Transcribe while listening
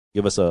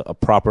Give us a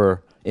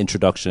proper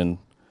introduction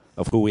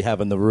of who we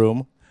have in the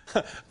room.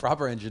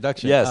 Proper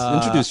introduction. Yes,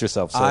 introduce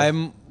yourself,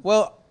 sir.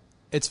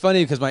 It's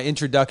funny because my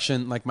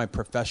introduction, like my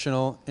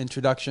professional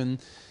introduction,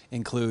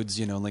 includes,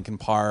 Linkin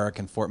Park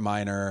and Fort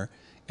Minor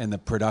and the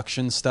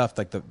production stuff,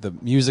 like the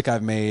music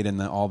I've made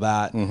and all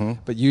that. Mm-hmm.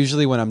 But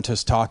usually when I'm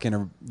just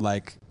talking,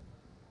 like,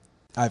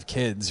 I have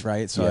kids,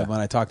 right? So when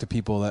I talk to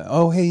people that,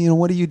 oh, hey,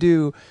 what do you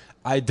do?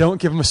 I don't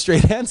give them a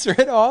straight answer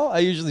at all. I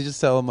usually just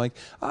tell them, like,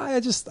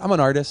 I'm an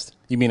artist.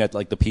 You mean at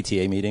like the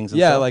PTA meetings? And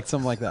yeah, stuff? Like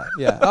something like that.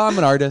 Yeah, I'm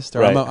an artist, or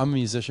right. I'm a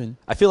musician.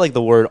 I feel like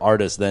the word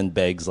artist then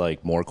begs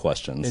like more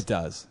questions. It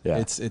does. Yeah.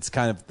 It's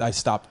kind of,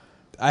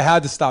 I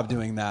had to stop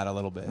doing that a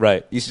little bit.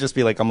 Right. You should just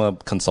be like, I'm a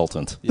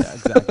consultant. Yeah,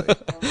 exactly.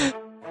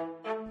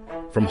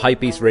 From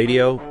Hypebeast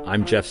Radio,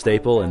 I'm Jeff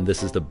Staple, and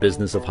this is The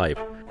Business of Hype,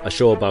 a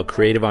show about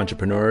creative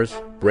entrepreneurs,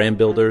 brand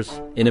builders,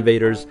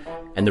 innovators,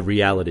 and the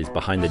realities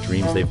behind the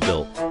dreams they've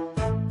built.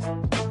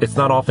 It's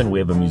not often we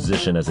have a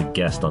musician as a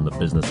guest on The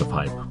Business of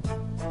Hype,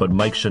 but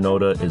Mike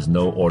Shinoda is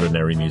no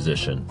ordinary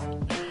musician.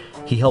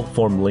 He helped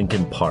form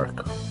Linkin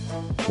Park,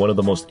 one of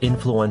the most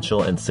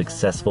influential and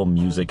successful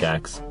music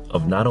acts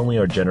of not only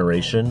our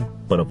generation,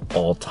 but of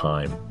all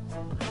time.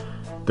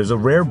 There's a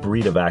rare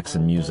breed of acts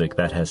in music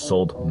that has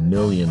sold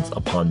millions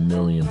upon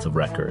millions of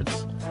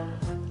records.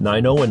 Now, I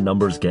know when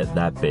numbers get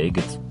that big,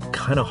 it's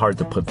kind of hard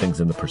to put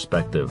things into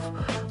perspective,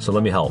 so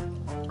let me help.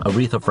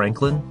 Aretha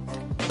Franklin,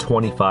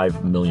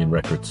 25 million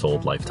records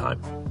sold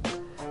lifetime.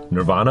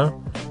 Nirvana,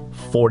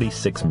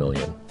 46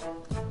 million.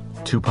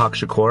 Tupac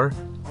Shakur,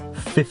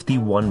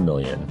 51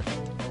 million.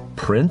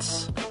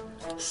 Prince,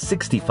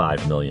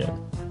 65 million.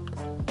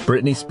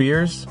 Britney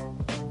Spears,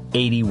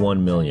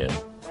 81 million.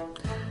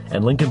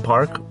 And Linkin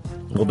Park,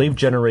 well, they've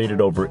generated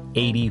over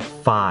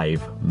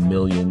 85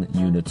 million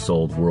units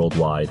sold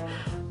worldwide,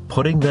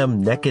 putting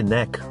them neck and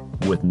neck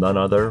with none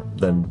other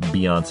than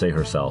Beyoncé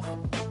herself.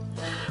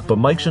 But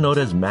Mike Shinoda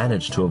has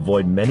managed to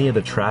avoid many of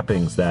the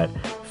trappings that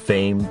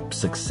fame,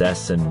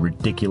 success, and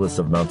ridiculous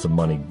amounts of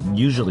money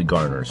usually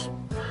garners.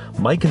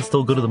 Mike can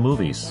still go to the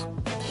movies.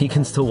 He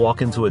can still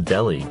walk into a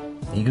deli.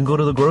 He can go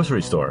to the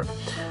grocery store.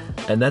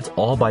 And that's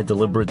all by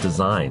deliberate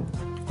design.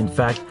 In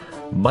fact,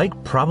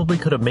 Mike probably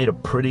could have made a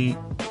pretty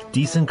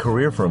decent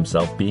career for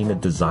himself being a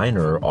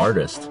designer or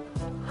artist.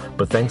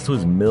 But thanks to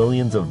his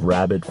millions of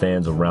rabid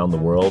fans around the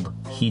world,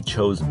 he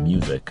chose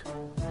music.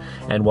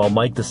 And while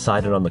Mike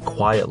decided on the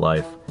quiet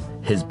life,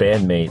 his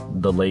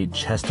bandmate, the late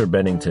Chester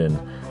Bennington,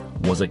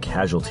 was a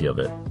casualty of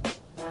it.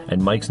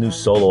 And Mike's new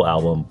solo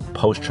album,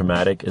 Post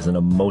Traumatic, is an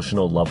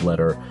emotional love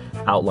letter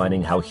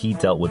outlining how he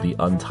dealt with the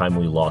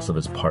untimely loss of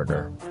his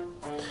partner.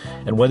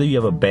 And whether you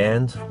have a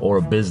band or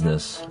a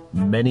business,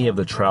 many of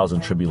the trials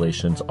and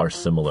tribulations are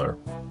similar.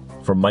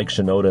 For Mike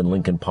Shinoda and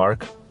Linkin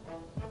Park,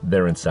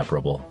 they're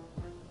inseparable.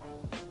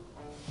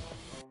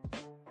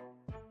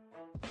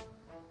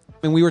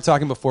 And we were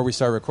talking before we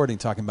started recording,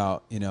 talking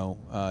about,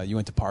 you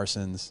went to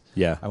Parsons.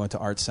 Yeah. I went to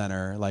Art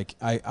Center. Like,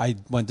 I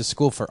went to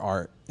school for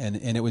art, and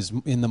it was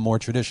in the more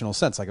traditional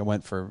sense. Like, I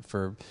went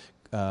for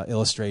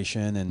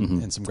illustration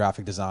and some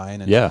graphic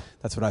design. And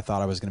that's what I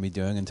thought I was going to be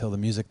doing until the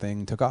music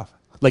thing took off.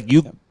 Like,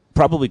 you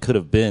probably could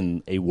have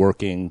been a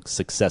working,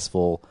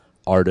 successful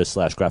artist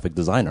 / graphic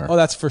designer. Oh,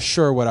 that's for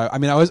sure what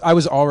I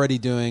was already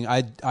doing.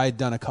 I'd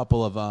done a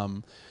couple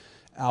of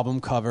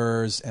album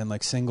covers and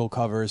like single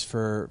covers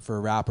for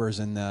rappers,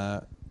 and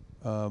it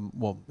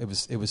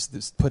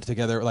was put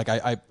together. Like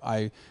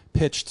I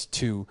pitched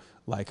to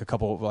like a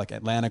couple of like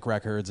Atlantic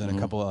Records and a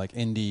couple of like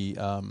indie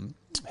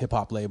hip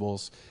hop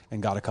labels,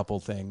 and got a couple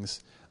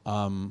things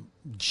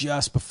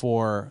just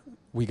before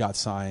we got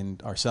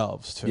signed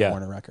ourselves to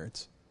Warner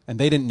Records. And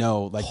they didn't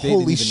know. Like, they holy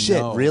didn't even shit!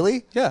 know.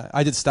 Really? Yeah,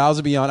 I did Styles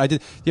of Beyond. You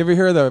ever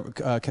hear of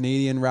the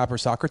Canadian rapper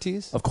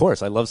Socrates? Of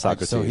course, I love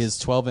Socrates. So his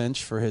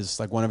 12-inch for his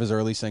one of his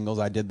early singles,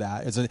 I did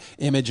that. It's an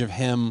image of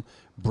him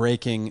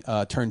breaking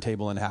a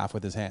turntable in half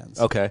with his hands.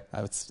 Okay,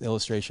 its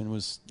illustration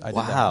was. I did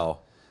wow.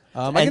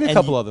 That. I did a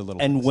couple other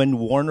little. And ones. when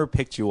Warner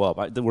picked you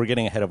up, we're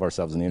getting ahead of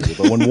ourselves in the interview.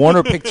 But when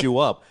Warner picked you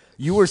up,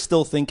 you were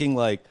still thinking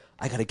like,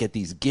 I got to get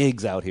these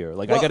gigs out here.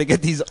 Like, I got to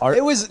get these art.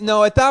 It was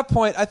at that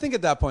point. I think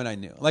at that point I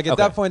knew. Like at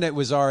that point it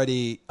was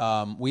already.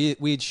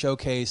 We'd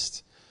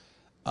showcased.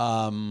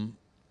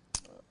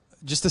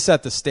 Just to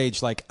set the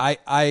stage, like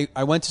I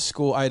went to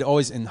school. I'd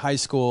always in high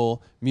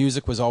school,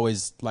 music was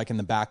always like in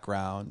the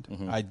background.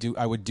 Mm-hmm.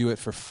 I would do it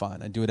for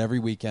fun. I'd do it every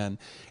weekend,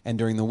 and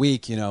during the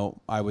week,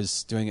 I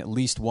was doing at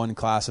least one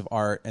class of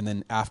art, and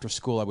then after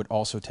school, I would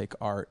also take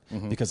art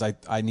because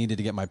I needed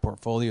to get my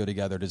portfolio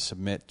together to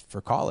submit for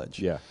college.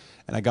 Yeah.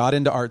 And I got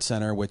into Art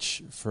Center,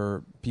 which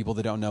for people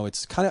that don't know,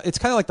 it's kind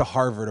of like the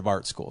Harvard of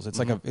art schools.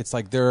 It's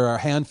like there are a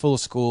handful of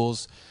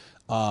schools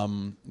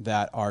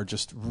that are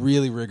just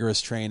really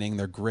rigorous training.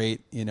 They're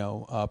great,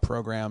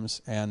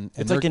 programs, and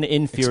it's like an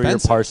inferior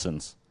expensive.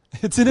 Parsons.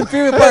 It's an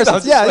inferior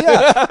Parsons.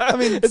 Yeah. I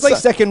mean, it's like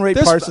second-rate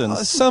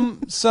Parsons.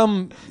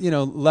 Some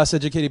less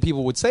educated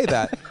people would say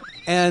that,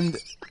 and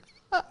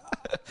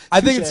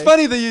I think it's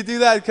funny that you do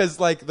that because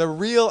like the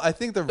real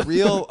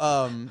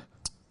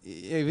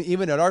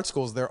even at art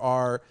schools there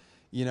are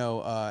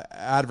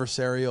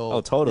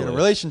adversarial totally.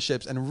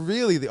 relationships. And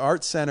really the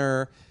Art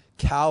Center,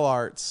 Cal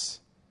Arts,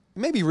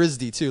 maybe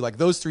RISD too, like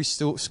those three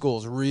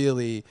schools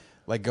really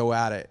like go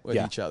at it with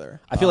each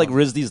other. I feel like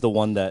RISD is the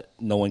one that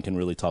no one can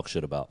really talk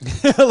shit about.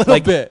 a little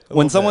bit.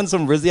 When someone's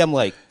from RISD, I'm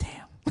like, damn.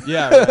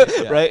 Yeah, right.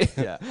 Yeah, Right?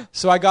 Yeah.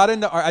 So I got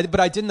into art, but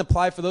I didn't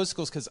apply for those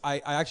schools because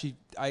I actually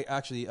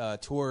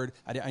toured.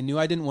 I knew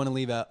I didn't want to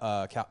leave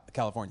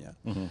California,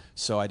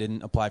 so I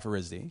didn't apply for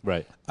RISD.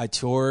 Right. I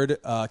toured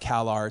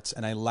Cal Arts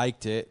and I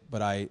liked it,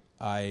 but I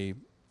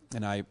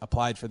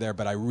applied for there,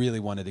 but I really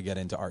wanted to get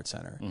into Art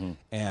Center,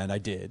 and I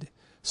did.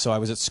 So I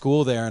was at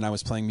school there, and I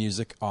was playing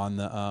music on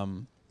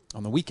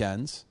the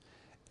weekends,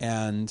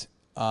 and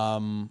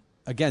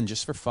again,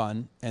 just for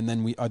fun. And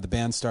then the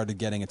band started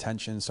getting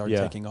attention, started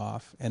taking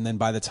off. And then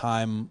by the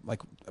time,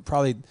 like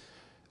probably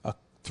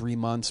 3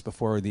 months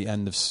before the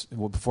end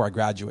before I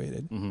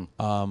graduated, we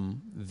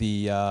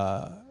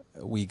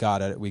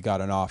got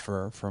an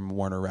offer from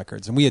Warner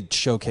Records, and we had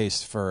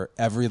showcased for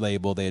every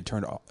label. They had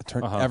turned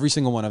every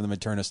single one of them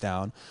had turned us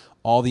down.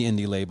 All the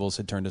indie labels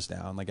had turned us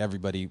down. Like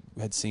everybody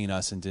had seen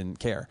us and didn't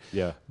care.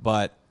 Yeah.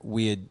 But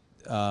we had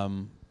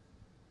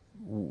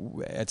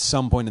at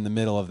some point in the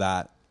middle of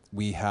that,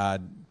 we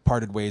had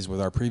parted ways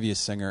with our previous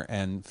singer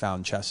and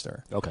found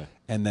Chester. Okay.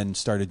 And then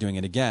started doing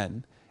it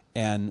again.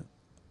 And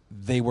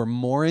they were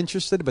more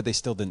interested, but they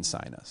still didn't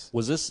sign us.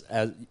 Was this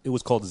it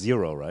was called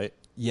Zero, right?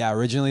 Yeah,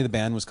 originally the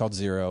band was called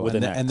Zero. With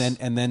an X.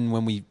 And then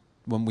when we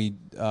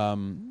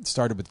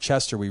started with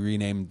Chester, we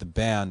renamed the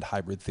band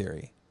Hybrid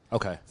Theory.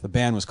 Okay. The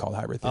band was called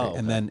Hybrid Theory. Oh, okay.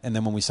 And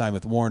then when we signed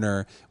with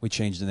Warner, we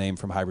changed the name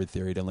from Hybrid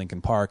Theory to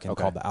Linkin Park and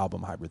Okay. called the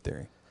album Hybrid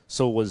Theory.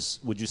 So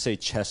would you say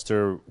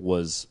Chester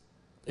was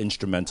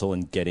instrumental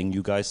in getting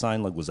you guys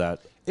signed? Like, was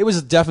that? It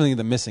was definitely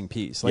the missing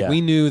piece. Like Yeah.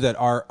 we knew that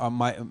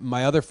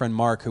my other friend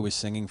Mark, who was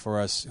singing for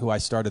us, who I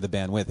started the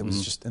band with, it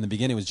was just in the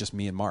beginning it was just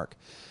me and Mark,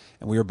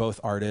 and we were both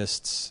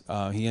artists.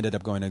 He ended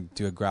up going to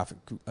do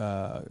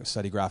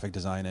study graphic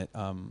design at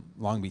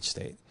Long Beach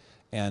State,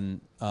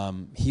 and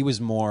he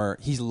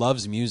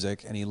loves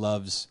music and he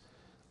loves.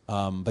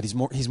 But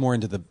he's more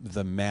into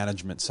the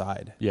management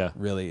side. Yeah.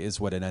 Really is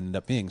what it ended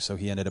up being. So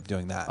he ended up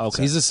doing that. Okay.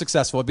 So he's a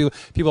successful.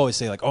 People always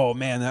say like, "Oh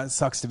man, that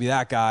sucks to be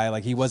that guy."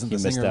 Like he wasn't the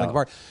He missed singer of Linkin out.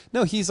 Park.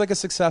 No, he's like a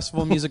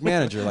successful music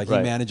manager. Like Right.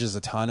 he manages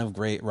a ton of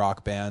great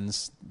rock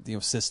bands.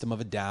 System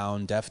of a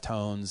Down,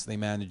 Deftones. They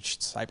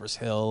managed Cypress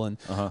Hill and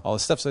all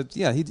this stuff. So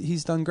yeah,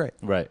 he's done great.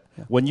 Right.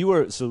 When you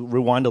were, so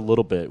rewind a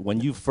little bit,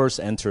 when you first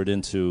entered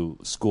into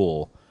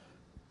school,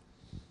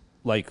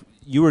 like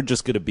you were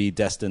just going to be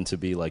destined to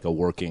be like a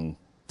working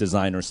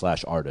designer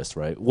 / artist,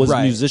 right? Was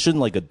Right. musician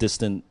like a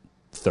distant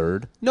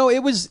third? No, it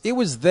was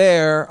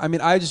there. I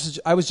mean, I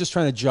was just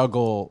trying to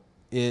juggle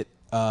it.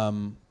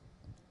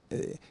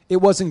 It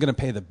wasn't going to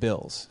pay the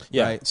bills,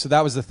 Yeah. right? So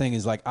that was the thing.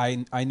 Is like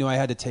I knew I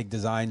had to take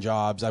design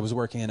jobs. I was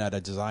working at a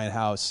design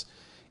house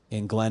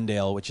in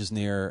Glendale, which is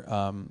near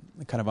kind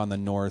of on the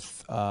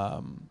north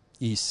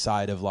east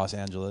side of Los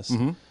Angeles,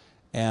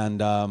 and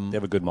They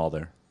have a good mall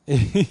there.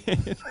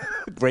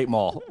 Great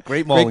mall.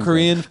 great in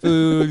Korean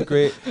food,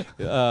 great.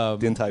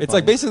 Din Tai It's Fung.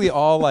 like basically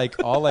all like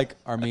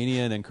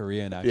Armenian and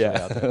Korean actually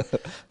Yeah. out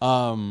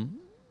there.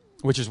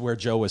 Which is where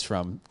Joe was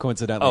from,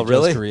 coincidentally. Oh,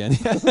 really? Joe's Korean.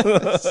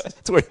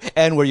 It's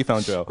where you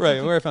found Joe.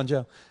 Right, where I found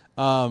Joe.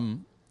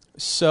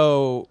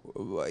 So,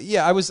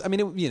 yeah, I was,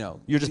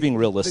 You're just being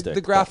realistic. The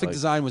graphic but, like,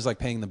 design was like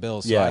paying the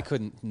bills, so Yeah. I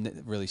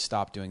couldn't really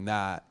stop doing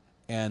that.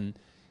 And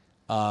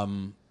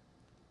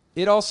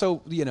it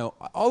also,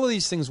 all of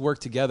these things work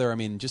together. I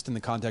mean, just in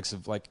the context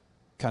of like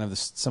kind of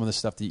some of the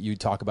stuff that you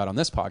talk about on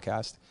this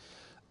podcast.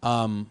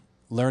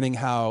 Learning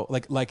how,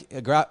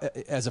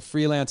 as a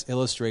freelance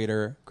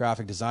illustrator,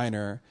 graphic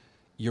designer,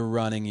 you're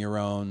running your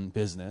own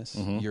business.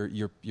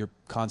 You're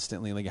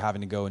constantly like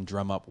having to go and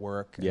drum up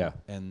work.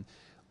 And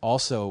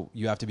also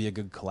you have to be a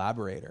good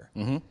collaborator.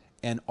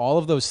 And all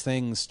of those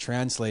things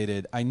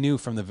translated. I knew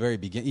from the very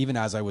beginning, even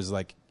as I was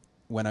like,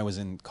 when I was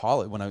in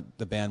college,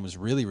 the band was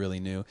really, really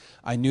new,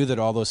 I knew that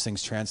all those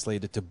things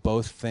translated to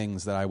both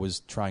things that I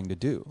was trying to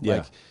do. Yeah.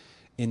 Like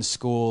in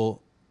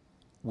school,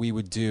 we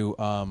would do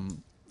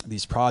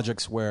these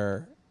projects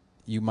where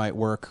you might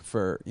work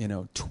for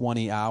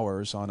 20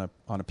 hours on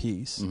a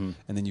piece, and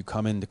then you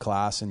come into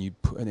class and you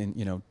put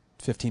in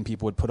 15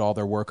 people would put all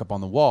their work up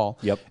on the wall,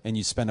 and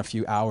you spend a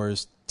few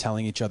hours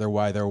telling each other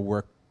why their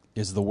work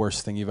is the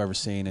worst thing you've ever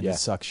seen and it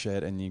sucks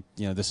shit, and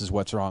this is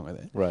what's wrong with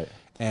it. Right.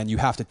 And you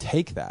have to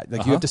take that.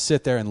 Like you have to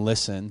sit there and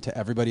listen to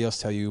everybody else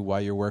tell you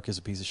why your work is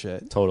a piece of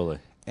shit. Totally.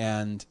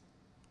 And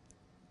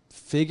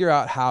figure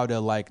out how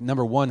to, like,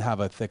 number one, have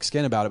a thick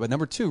skin about it, but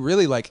number two,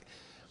 really like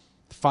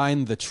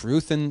find the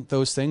truth in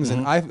those things.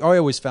 And I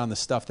always found the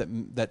stuff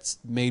that's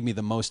made me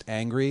the most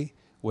angry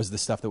was the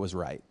stuff that was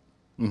right.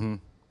 It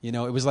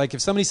was like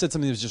if somebody said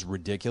something that was just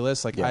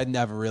ridiculous, like I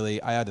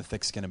had a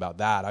thick skin about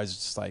that. I was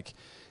just like,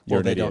 You're Well,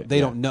 an they idiot. don't. They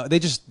don't know. They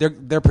just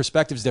their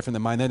perspective's different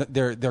than mine.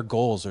 Their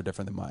goals are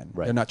different than mine.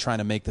 Right. They're not trying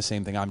to make the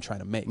same thing I'm trying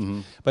to make.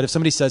 But if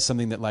somebody says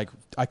something that like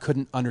I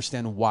couldn't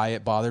understand why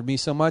it bothered me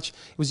so much,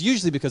 it was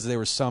usually because there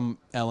was some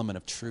element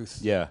of truth.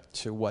 Yeah.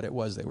 To what it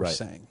was they were Right.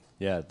 saying.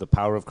 Yeah, the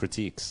power of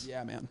critiques.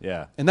 Yeah, man.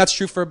 Yeah. And that's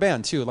true for a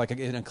band too. Like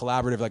in a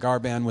collaborative, like our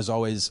band was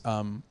always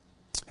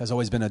has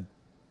always been a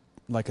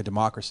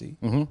democracy,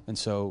 and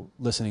so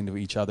listening to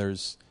each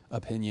other's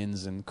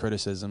opinions and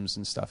criticisms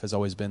and stuff has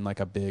always been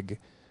like a big.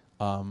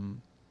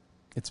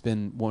 It's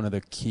been one of the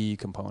key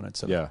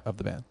components of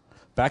the band.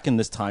 Back in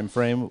this time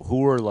frame, who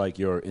were like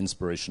your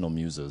inspirational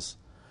muses?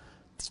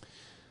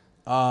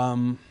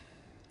 Okay,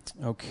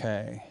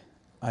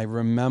 I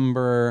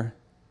remember.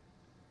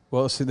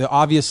 Well, so the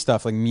obvious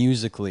stuff, like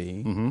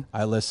musically,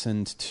 I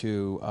listened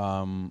to.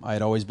 I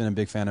had always been a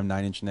big fan of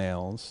Nine Inch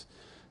Nails,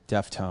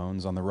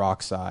 Deftones on the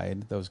rock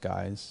side, those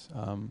guys,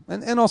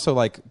 and also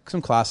like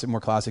some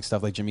more classic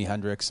stuff like Jimi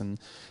Hendrix and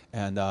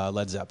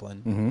Led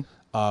Zeppelin,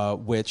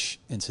 which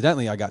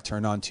incidentally I got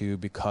turned on to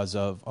because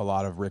of a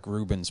lot of Rick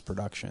Rubin's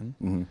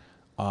production.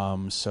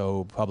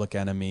 So Public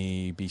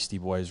Enemy, Beastie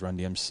Boys, Run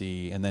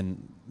DMC, and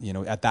then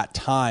at that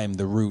time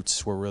the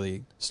Roots were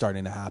really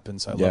starting to happen.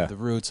 So I loved the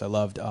Roots. I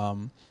loved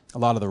a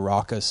lot of the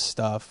Raucous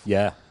stuff.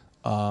 Yeah.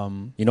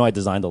 I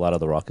designed a lot of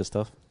the Raucous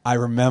stuff. I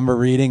remember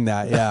reading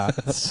that. Yeah,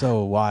 it's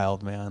so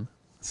wild, man.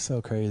 It's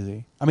so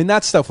crazy. I mean,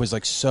 that stuff was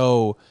like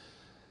so.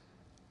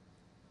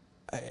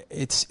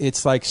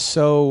 It's like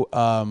so.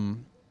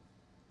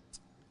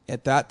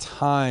 At that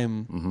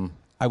time,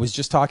 I was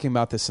just talking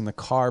about this in the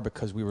car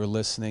because we were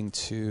listening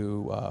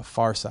to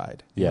Farside.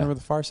 You remember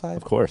the Farside?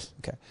 Of course.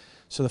 Okay.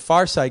 So the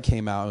Farside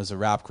came out. It was a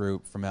rap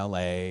group from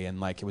LA, and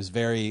like it was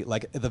very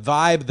like the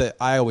vibe that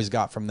I always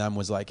got from them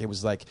was like it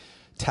was like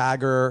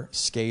Tagger,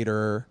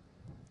 Skater,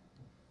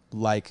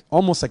 like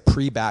almost like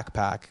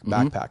backpack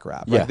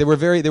rap. Yeah. Like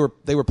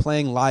they were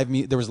playing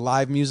live there was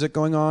live music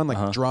going on,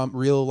 like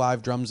real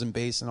live drums and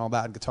bass and all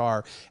that, and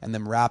guitar, and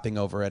them rapping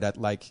over it at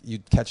like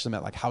you'd catch them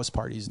at like house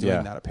parties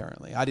doing that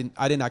apparently. I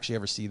didn't actually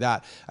ever see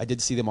that. I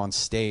did see them on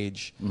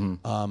stage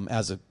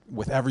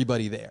with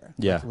everybody there.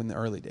 Yeah. Like in the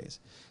early days.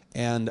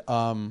 And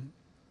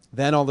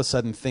then all of a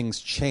sudden things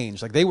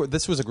changed. Like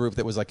this was a group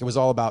that was like it was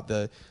all about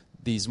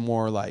these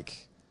more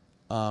like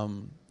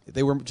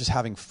they were just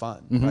having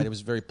fun, right? It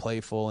was very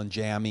playful and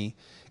jammy.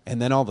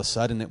 And then all of a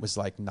sudden it was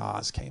like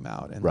Nas came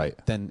out, and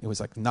then it was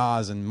like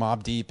Nas and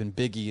Mobb Deep and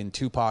Biggie and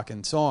Tupac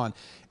and so on.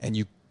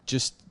 And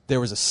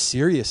there was a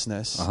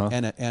seriousness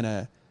and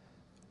a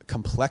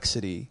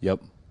complexity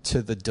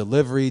to the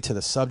delivery, to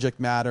the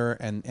subject matter,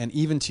 and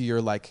even to your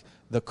like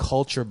the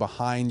culture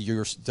behind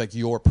your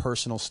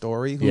personal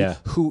story.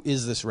 Who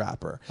is this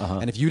rapper?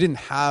 And if you didn't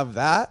have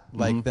that,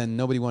 like then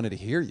nobody wanted to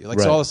hear you.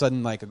 Like so all of a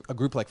sudden, like a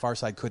group like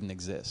Farside couldn't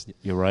exist.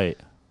 You're right.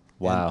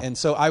 Wow. And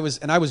so I was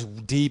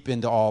deep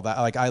into all that.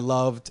 Like I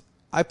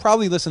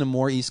probably listened to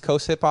more East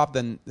Coast hip hop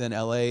than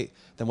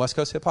West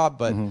Coast hip hop,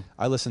 but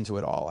I listened to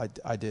it all.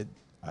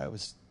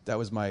 That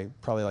was my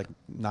probably like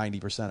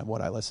 90% of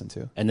what I listened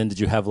to. And then did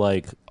you have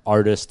like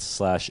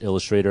artist /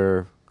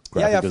 illustrator?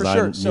 Yeah, for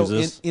sure.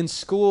 Muses? So in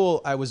school,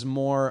 I was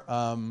more,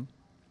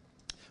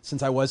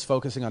 since I was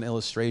focusing on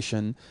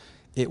illustration,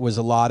 it was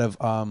a lot of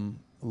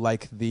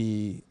like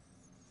the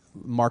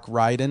Mark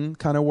Ryden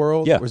kind of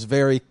world. Yeah. It was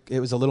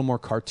a little more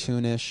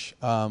cartoonish.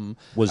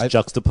 Was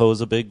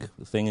Juxtapose a big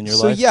thing in your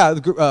life? So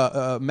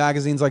yeah,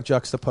 magazines like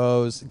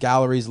Juxtapose,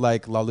 galleries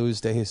like La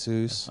Luz de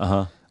Jesus,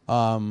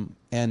 and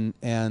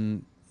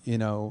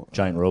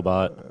Giant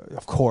Robot.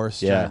 Of course,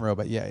 Giant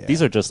Robot. Yeah.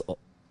 These are just,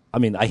 I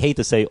mean, I hate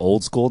to say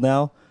old school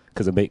now,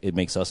 because it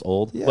makes us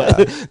old. Yeah.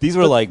 But these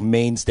were like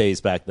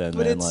mainstays back then.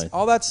 But man.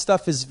 all that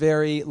stuff is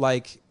very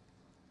like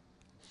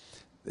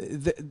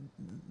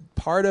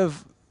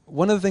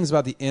one of the things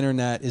about the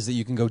internet is that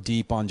you can go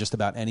deep on just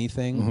about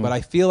anything. But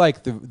I feel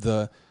like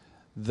the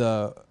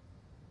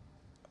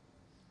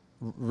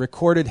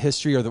recorded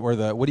history or the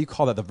what do you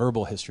call that? The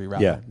verbal history,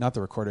 rather. Yeah. Not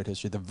the recorded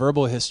history. The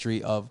verbal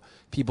history of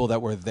people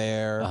that were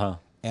there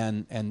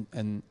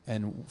and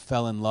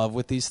fell in love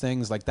with these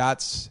things. Like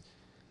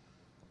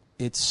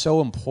it's so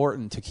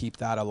important to keep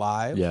that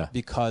alive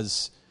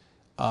because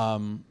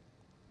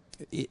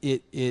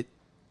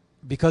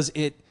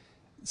it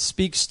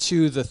speaks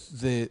to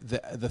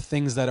the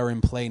things that are in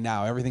play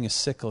now. Everything is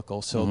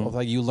cyclical, so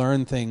like you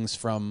learn things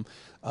from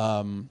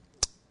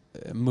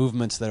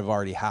movements that have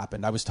already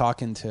happened. I was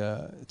talking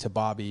to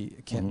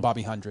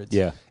Bobby Hundreds,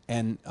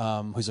 and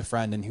who's a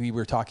friend, and we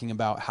were talking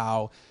about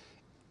how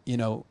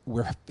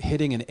we're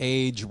hitting an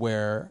age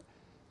where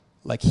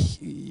like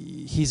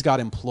he's got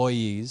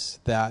employees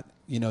that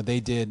they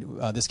did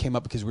this came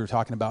up because we were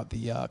talking about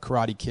the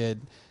Karate Kid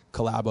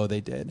collabo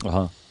they did,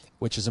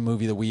 which is a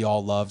movie that we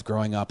all loved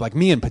growing up. Like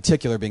me in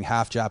particular, being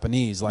half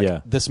Japanese,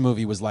 like this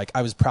movie was like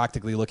I was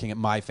practically looking at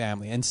my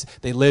family, and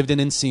they lived in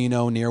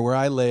Encino near where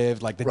I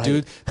lived. Like the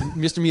dude,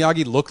 Mr.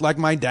 Miyagi looked like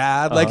my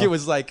dad. Like it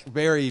was like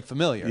very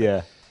familiar.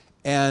 Yeah,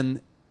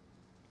 and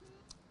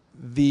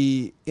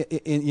and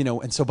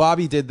so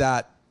Bobby did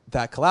that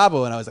that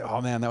collabo, and I was like,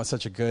 oh man, that was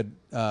such a good,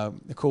 a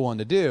cool one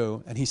to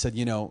do. And he said,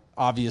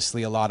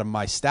 obviously a lot of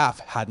my staff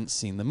hadn't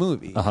seen the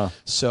movie.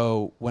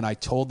 So when I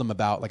told them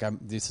about, like,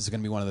 this is going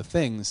to be one of the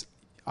things,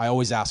 I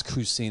always ask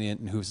who's seen it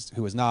and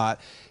who has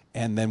not.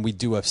 And then we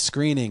do a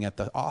screening at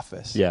the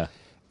office. Yeah.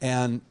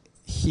 And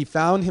he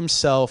found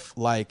himself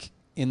like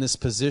in this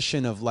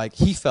position of like,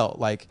 he felt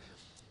like,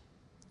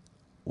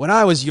 when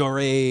I was your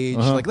age,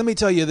 like, let me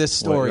tell you this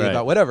story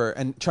about whatever,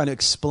 and trying to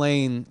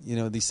explain,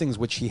 these things,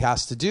 which he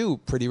has to do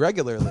pretty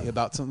regularly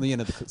about some, the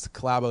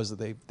collabos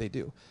that they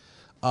do.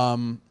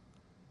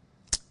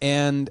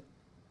 And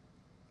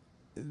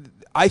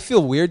I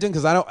feel weird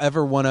because I don't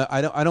ever want to,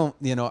 I don't,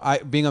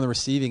 being on the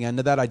receiving end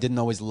of that, I didn't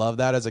always love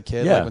that as a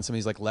kid. Yeah. Like when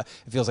somebody's like, it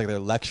feels like they're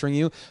lecturing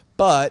you.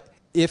 But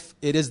if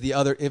it is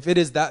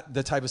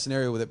the type of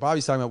scenario that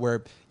Bobby's talking about,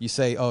 where you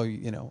say, oh,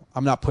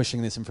 I'm not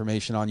pushing this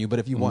information on you, but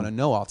if you want to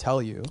know, I'll tell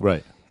you.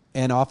 Right.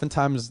 And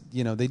oftentimes,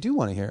 they do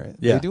want to hear it.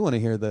 Yeah. They do want to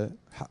hear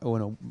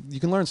you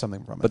can learn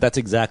something from it. But that's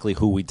exactly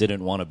who we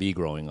didn't want to be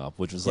growing up,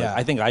 which is like, Yeah.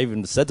 I think I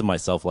even said to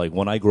myself, like,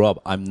 when I grow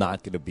up, I'm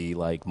not going to be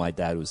like my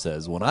dad who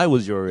says, when I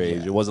was your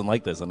age, it wasn't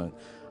like this. And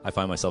I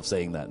find myself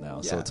saying that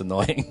now. So Yeah. it's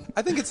annoying.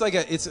 I think it's like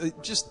you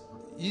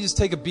just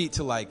take a beat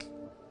to like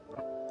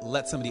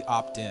let somebody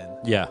opt in.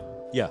 Yeah.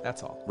 Yeah.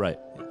 That's all. Right.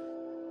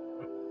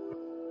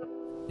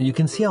 You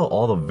can see how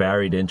all the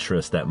varied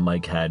interests that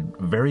Mike had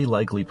very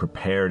likely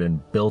prepared and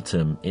built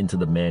him into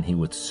the man he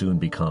would soon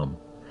become.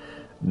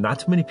 Not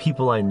too many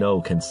people I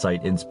know can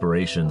cite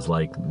inspirations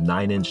like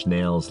Nine Inch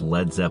Nails,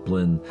 Led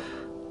Zeppelin,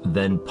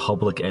 then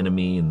Public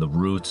Enemy and The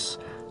Roots,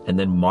 and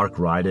then Mark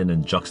Ryden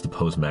and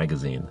Juxtapoz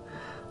magazine.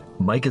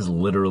 Mike is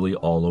literally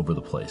all over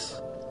the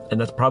place.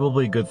 And that's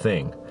probably a good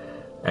thing.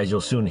 As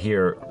you'll soon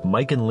hear,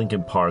 Mike and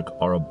Linkin Park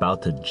are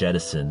about to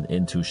jettison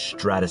into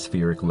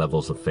stratospheric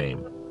levels of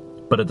fame.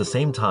 But at the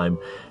same time,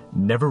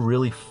 never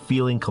really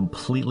feeling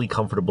completely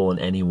comfortable in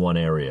any one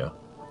area.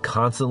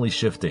 Constantly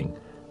shifting,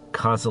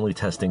 constantly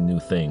testing new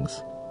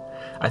things.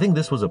 I think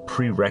this was a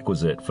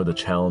prerequisite for the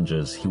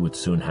challenges he would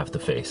soon have to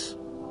face.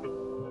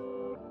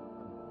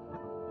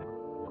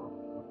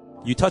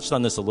 You touched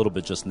on this a little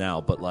bit just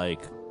now, but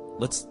like,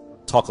 let's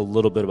talk a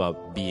little bit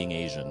about being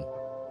Asian.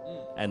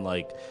 And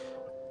like,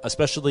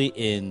 especially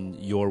in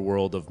your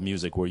world of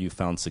music where you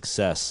found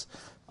success,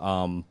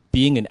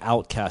 being an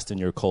outcast in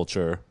your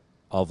culture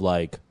of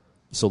like,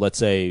 so let's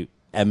say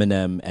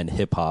Eminem and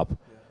hip hop,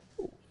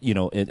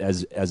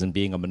 as in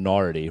being a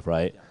minority,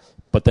 right?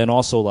 But then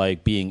also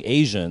like being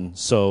Asian.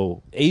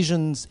 So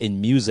Asians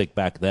in music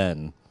back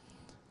then,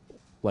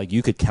 like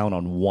you could count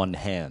on one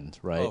hand,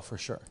 right? Oh, for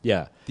sure.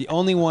 Yeah. The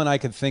only one I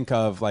could think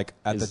of, like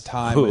at the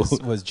time, who?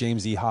 was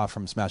James Iha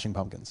from Smashing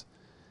Pumpkins.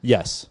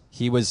 Yes.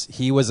 He was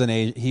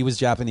Japanese, And he was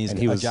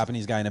a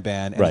Japanese guy in a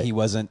band, and Right. he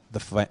wasn't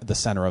the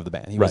center of the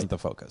band. He Right. wasn't the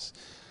focus.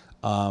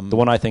 The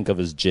one I think of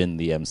is Jin,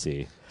 the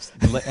MC.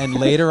 And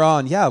later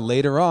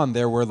on,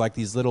 there were like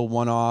these little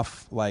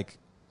one-off, like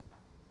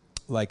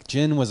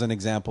Jin was an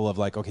example of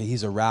like, okay,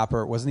 he's a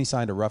rapper. Wasn't he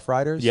signed to Rough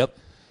Riders? Yep.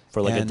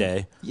 For like a And-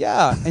 day.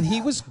 Yeah, and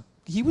he was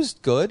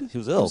good. He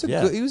was ill,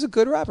 He was a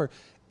good rapper,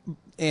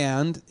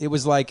 and it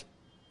was like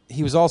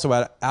he was also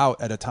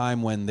out at a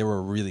time when there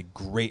were really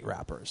great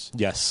rappers.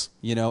 Yes.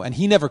 And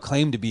he never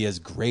claimed to be as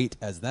great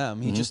as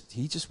them. He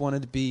just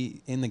wanted to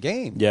be in the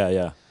game. Yeah,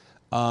 yeah.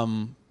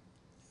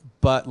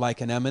 But like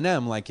an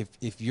Eminem, like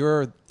if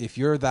you're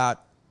that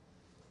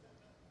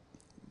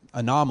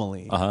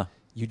anomaly,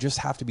 you just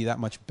have to be that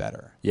much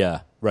better.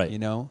 Yeah, right.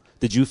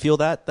 Did you feel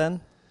that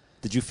then?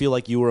 Did you feel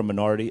like you were a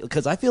minority?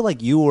 Because I feel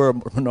like you were a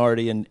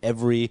minority in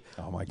every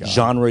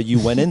genre you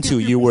went into.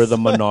 You were the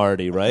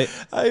minority, right?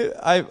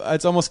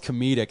 It's almost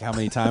comedic how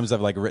many times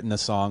I've like written a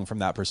song from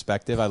that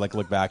perspective. I like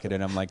look back at it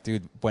and I'm like,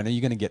 dude, when are you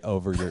going to get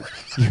over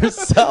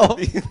yourself?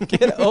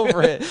 Get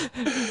over it.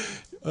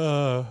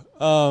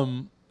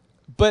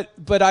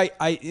 But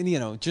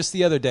I just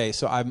the other day,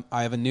 so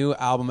I have a new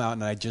album out,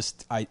 and I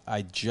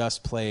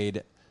just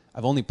played.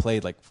 I've only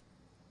played like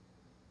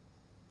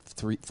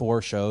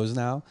 3-4 shows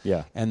now.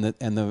 Yeah. And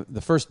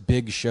the first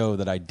big show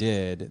that I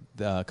did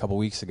a couple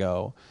weeks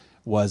ago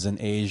was an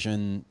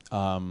Asian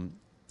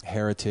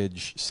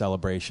heritage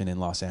celebration in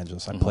Los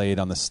Angeles. I played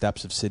on the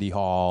steps of City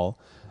Hall.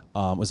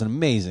 It was an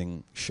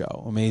amazing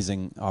show,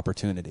 amazing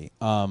opportunity,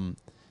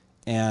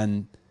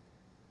 and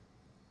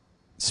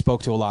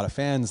spoke to a lot of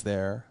fans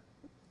there.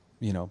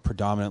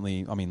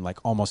 Predominantly, like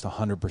almost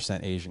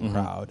 100% Asian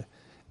crowd.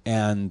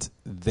 And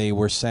they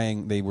were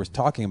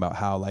talking about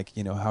how like,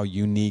 how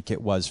unique it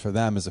was for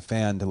them as a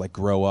fan to like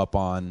grow up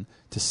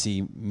to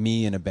see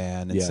me in a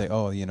band and say,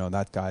 oh,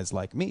 that guy's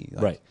like me.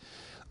 Like, Right.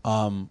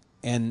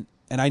 And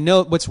I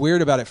know what's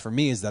weird about it for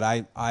me is that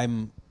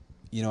I'm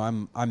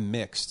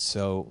mixed.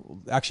 So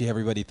actually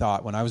everybody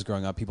thought when I was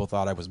growing up, people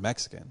thought I was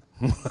Mexican.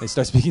 They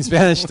start speaking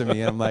Spanish to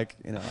me and I'm like,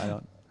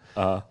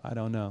 I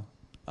don't know.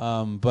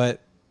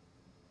 But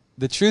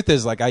the truth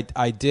is like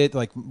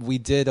we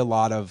did a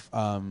lot of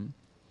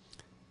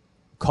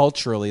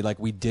culturally, like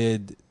we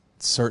did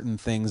certain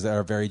things that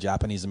are very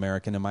Japanese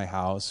American in my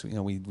house.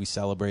 We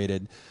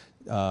celebrated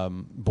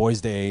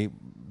Boys' Day,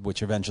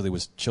 which eventually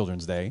was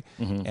Children's Day,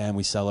 and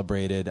we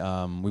celebrated.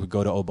 We would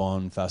go to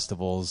Obon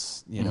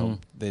festivals,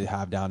 they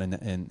have down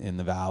in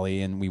the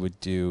valley, and we would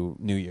do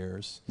New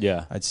Year's.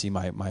 Yeah. I'd see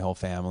my whole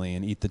family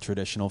and eat the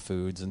traditional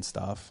foods and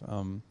stuff.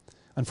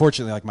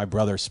 Unfortunately, like my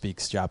brother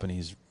speaks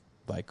Japanese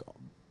like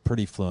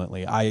pretty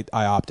fluently. I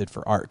opted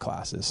for art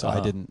classes, so I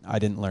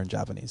didn't learn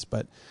Japanese,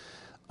 but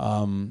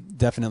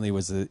definitely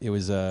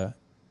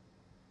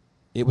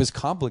it was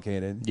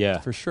complicated,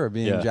 for sure,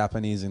 being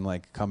Japanese and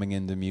like coming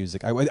into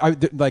music. I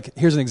like,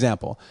 here's an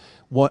example.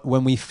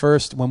 When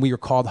we were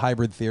called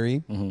Hybrid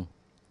Theory,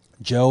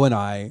 Joe and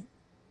I,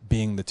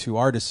 being the two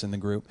artists in the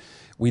group,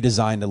 we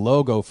designed a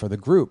logo for the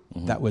group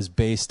that was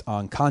based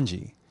on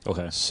kanji.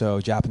 Okay.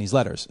 So Japanese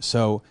letters.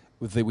 So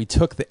we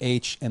took the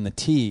H and the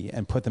T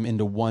and put them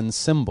into one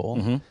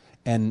symbol,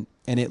 and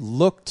it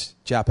looked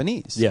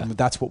Japanese. Yeah. And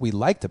that's what we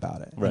liked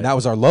about it. Right. And that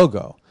was our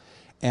logo.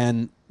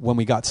 And when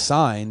we got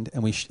signed,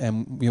 and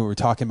we were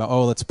talking about,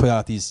 let's put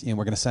out these, we're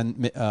going to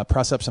send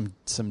press up some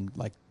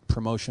like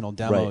promotional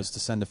demos to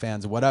send to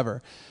fans or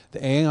whatever.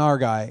 The A&R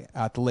guy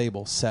at the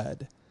label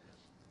said,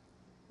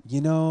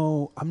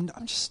 I'm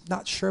just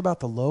not sure about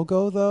the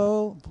logo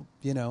though,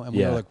 and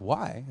we were like,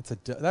 why?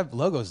 That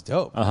logo's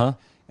dope.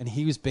 And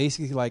he was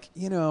basically like,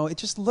 it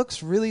just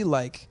looks really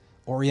like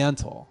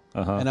Oriental.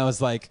 And I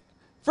was like,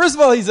 first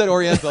of all, he said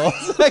Oriental.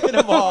 Second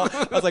of all,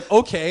 I was like,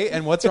 okay,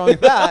 and what's wrong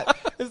with that?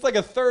 It's like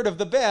a third of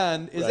the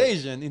band is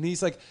Asian. And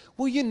he's like,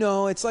 well,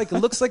 it's like, it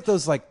looks like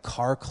those like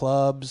car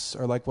clubs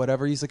or like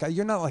whatever. He's like,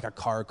 you're not like a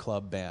car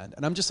club band.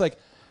 And I'm just like,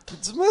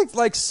 it's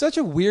like such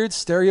a weird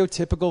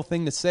stereotypical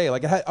thing to say.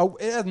 Like it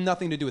had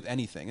nothing to do with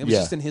anything. It was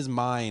just in his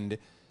mind.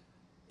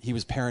 He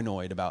was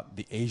paranoid about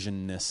the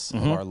Asianness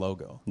of our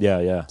logo.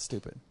 Yeah.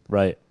 Stupid.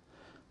 Right.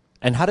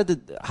 And how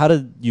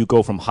did you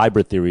go from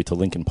Hybrid Theory to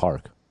Linkin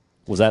Park?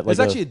 Was that like it's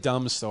actually a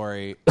dumb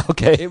story.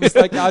 Okay. It was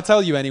like, I'll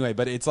tell you anyway,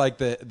 but it's like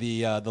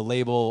the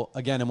label,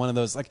 again, and one of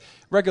those, like,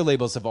 record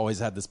labels have always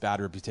had this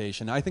bad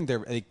reputation. I think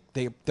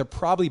they're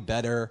probably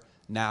better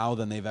now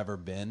than they've ever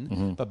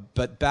been.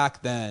 But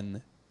back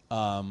then,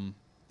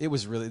 it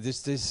was really,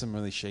 there's some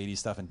really shady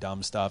stuff and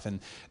dumb stuff.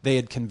 And they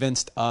had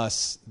convinced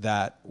us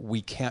that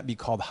we can't be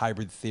called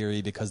Hybrid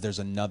Theory because there's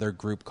another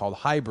group called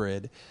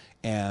Hybrid,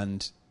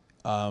 and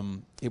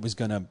it was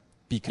going to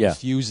be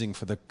confusing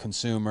for the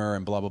consumer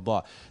and blah, blah,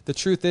 blah. The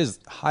truth is,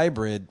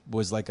 Hybrid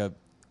was like a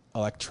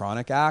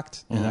electronic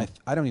act, and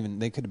I don't even,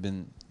 they could have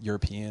been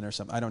European or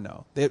something. I don't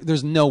know.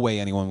 There's no way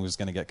anyone was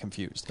going to get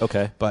confused.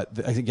 Okay. But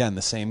again,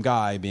 the same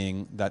guy,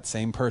 being that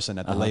same person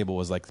at the label,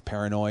 was like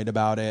paranoid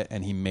about it,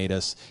 and he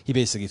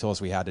basically told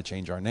us we had to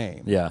change our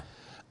name. Yeah.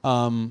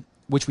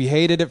 Which we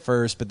hated at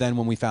first, but then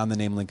when we found the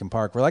name Linkin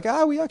Park, we're like,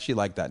 we actually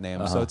like that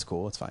name, so it's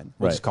cool, it's fine.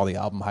 We'll just call the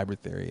album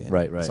Hybrid Theory,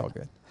 and it's all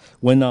good.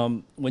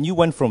 When you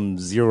went from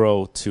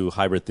Zero to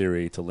Hybrid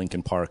Theory to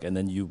Linkin Park, and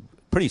then you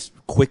pretty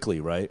quickly,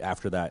 right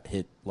after that,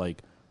 hit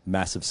like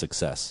massive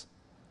success.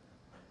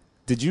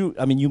 Did you?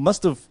 I mean, you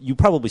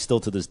probably still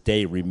to this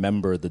day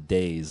remember the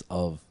days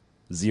of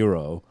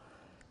Zero,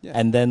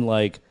 and then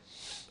like,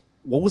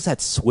 what was that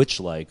switch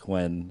like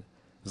when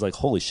it was like,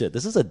 holy shit,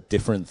 this is a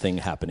different thing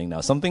happening now.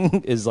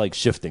 Something is like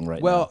shifting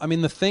right now. Well, I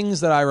mean, the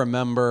things that I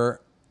remember,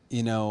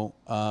 I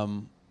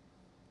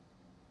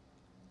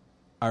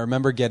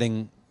remember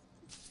getting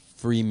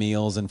free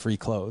meals and free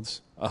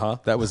clothes.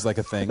 That was like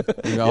a thing.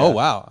 You go, oh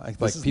wow,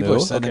 like people new? are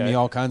sending me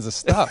all kinds of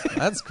stuff.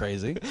 That's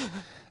crazy.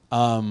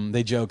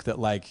 They joke that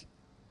like,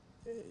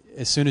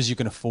 as soon as you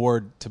can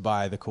afford to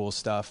buy the cool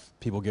stuff,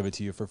 people give it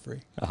to you for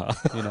free.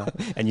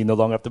 And you no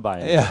longer have to buy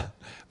it. Yeah,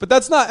 but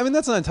that's not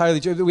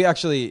entirely true. We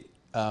actually,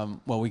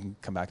 we can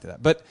come back to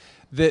that. But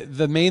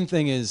the main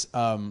thing is,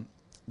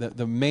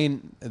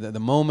 the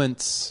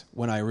moments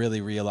when I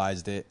really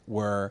realized it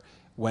were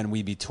when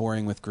we'd be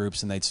touring with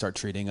groups and they'd start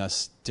treating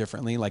us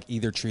differently, like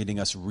either treating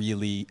us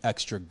really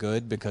extra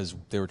good because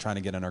they were trying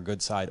to get on our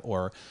good side,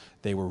 or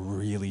they were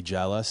really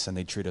jealous and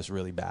they'd treat us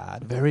really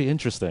bad. Very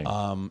interesting.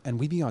 And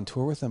we'd be on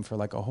tour with them for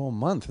like a whole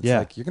month. It's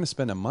like, you're going to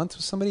spend a month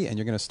with somebody and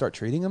you're going to start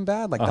treating them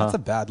bad? Like, that's a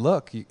bad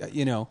look,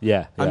 you know?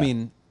 Yeah. I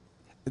mean,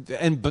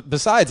 but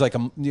besides, like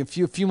a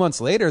few months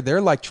later,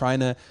 they're like trying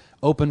to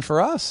open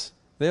for us.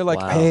 They're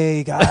like,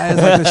 hey, guys,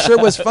 like, the sure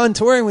was fun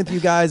touring with you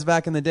guys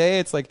back in the day.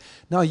 It's like,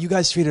 no, you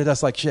guys treated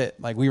us like shit.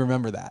 Like, we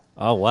remember that.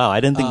 Oh, wow. I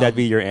didn't think that'd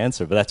be your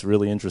answer, but that's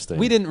really interesting.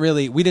 We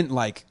didn't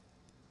like,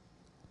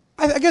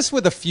 I guess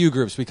with a few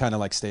groups, we kind of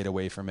like stayed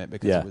away from it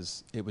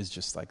because it was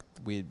just like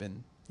we had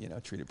been,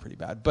 treated pretty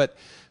bad. But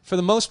for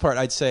the most part,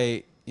 I'd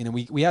say,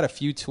 we had a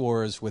few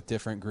tours with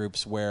different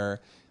groups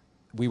where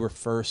we were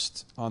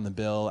first on the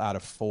bill out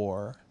of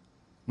 4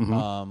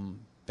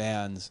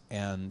 bands,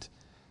 and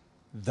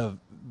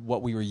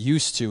what we were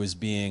used to is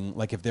being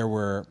like, if there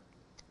were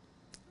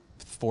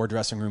 4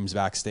 dressing rooms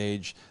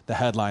backstage, the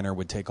headliner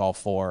would take all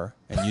 4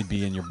 and you'd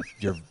be in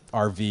your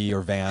RV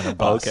or van or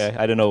bus. Okay.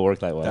 I didn't know it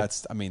worked that way.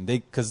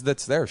 Because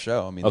that's their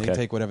show. They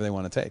take whatever they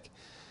want to take.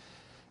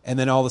 And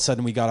then all of a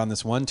sudden we got on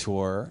this one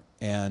tour,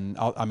 and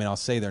I'll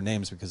say their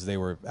names because they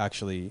were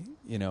actually,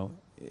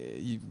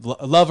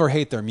 love or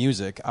hate their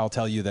music, I'll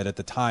tell you that at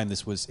the time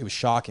it was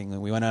shocking.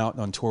 And we went out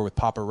on tour with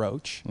Papa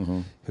Roach,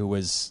 who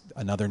was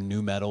another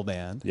new metal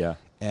band. Yeah.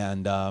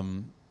 And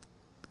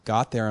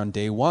got there on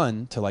day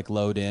one to like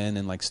load in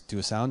and like do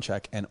a sound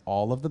check, and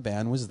all of the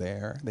band was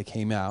there. They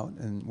came out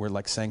and were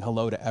like saying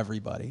hello to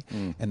everybody,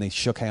 and they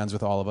shook hands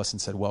with all of us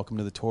and said, "Welcome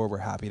to the tour. We're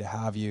happy to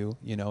have you.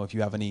 You know, if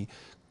you have any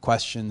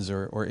questions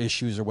or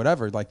issues or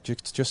whatever, like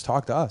just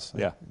talk to us.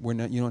 Like,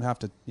 Yeah. you don't have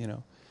to, you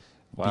know."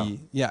 Wow.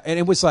 And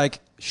it was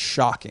like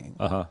shocking,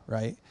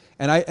 right?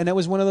 And it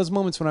was one of those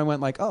moments when I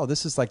went like, oh,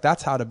 this is like,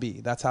 that's how to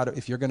be. That's how to,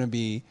 if you're going to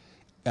be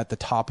at the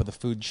top of the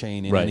food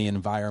chain in any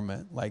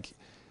environment, like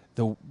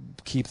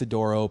keep the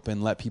door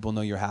open, let people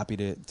know you're happy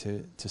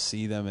to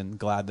see them and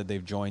glad that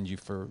they've joined you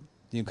for,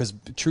 you know, because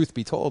truth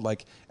be told,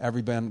 like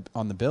every band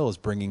on the bill is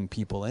bringing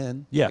people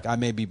in. Yeah.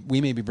 Like we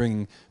may be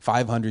bringing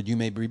 500, you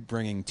may be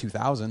bringing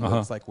 2,000, but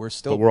it's like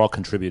but we're all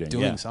contributing,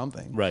 doing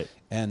something, right,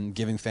 and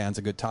giving fans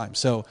a good time.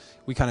 So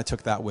we kind of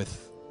took that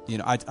with, you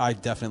know, I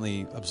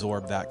definitely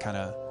absorbed that kind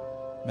of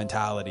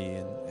mentality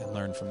and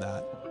learned from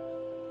that.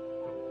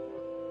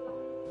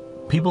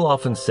 People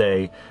often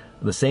say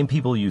the same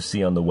people you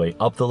see on the way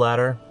up the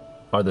ladder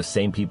are the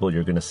same people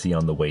you're going to see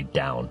on the way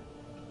down.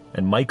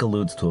 And Mike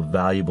alludes to a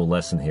valuable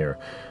lesson here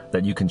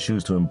that you can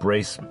choose to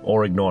embrace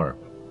or ignore.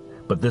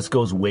 But this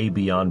goes way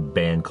beyond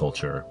band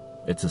culture.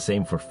 It's the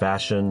same for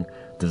fashion,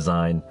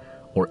 design,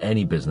 or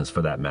any business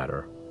for that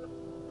matter.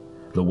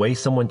 The way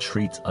someone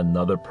treats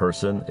another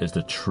person is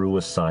the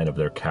truest sign of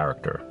their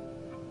character.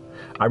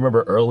 I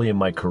remember early in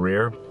my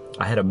career,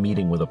 I had a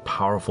meeting with a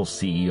powerful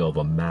CEO of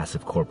a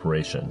massive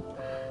corporation.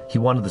 He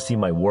wanted to see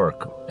my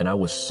work, and I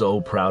was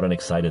so proud and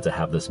excited to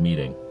have this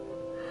meeting.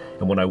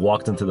 And when I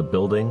walked into the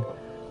building,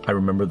 I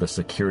remember the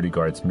security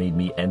guards made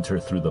me enter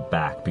through the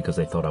back because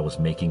they thought I was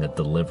making a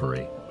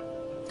delivery.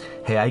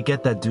 Hey, I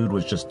get that dude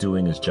was just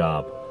doing his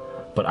job,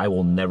 but I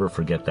will never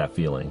forget that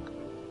feeling.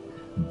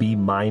 Be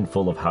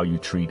mindful of how you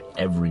treat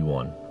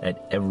everyone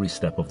at every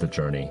step of the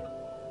journey.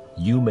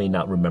 You may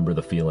not remember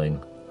the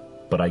feeling,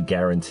 but I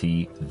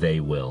guarantee they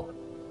will.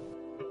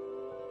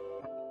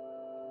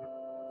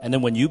 And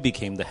then when you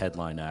became the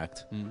headline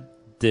act,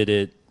 did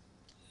it,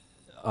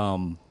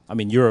 I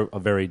mean, you're a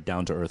very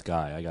down-to-earth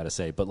guy, I got to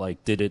say, but,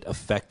 like, did it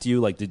affect you?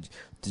 Like, did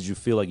you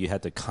feel like you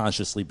had to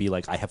consciously be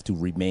like, I have to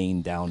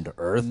remain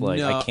down-to-earth? Like,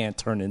 No. I can't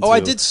turn into... Oh, I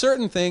did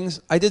certain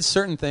things.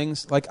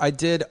 Like, I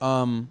did,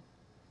 in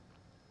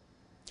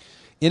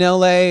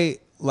L.A.,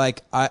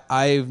 like,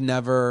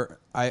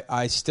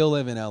 I still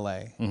live in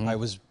L.A. I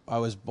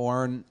was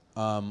born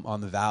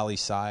on the Valley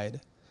side,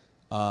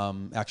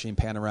 actually in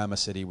Panorama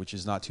City, which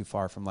is not too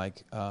far from,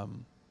 like...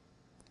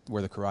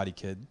 where the Karate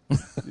Kid,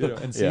 you know,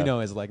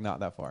 Encino is like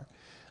not that far,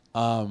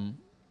 10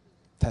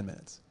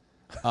 minutes.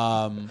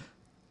 And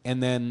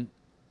then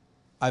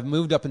I've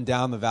moved up and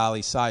down the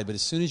Valley side, but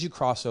as soon as you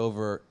cross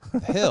over the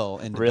hill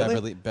into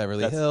Really?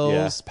 Beverly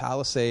Hills,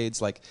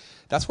 Palisades, like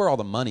that's where all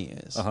the money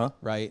is,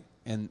 right?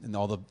 And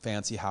all the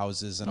fancy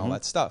houses and all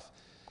that stuff.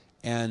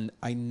 And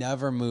I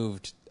never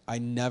moved.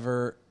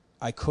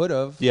 I could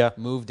have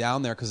moved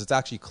down there because it's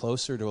actually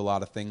closer to a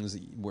lot of things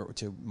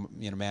to,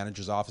 you know,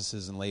 managers'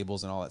 offices and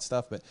labels and all that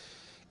stuff.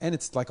 And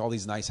it's like all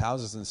these nice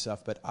houses and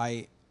stuff. But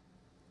I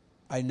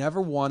never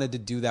wanted to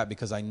do that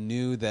because I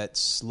knew that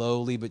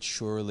slowly but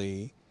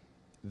surely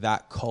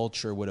that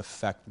culture would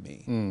affect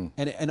me.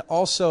 And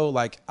also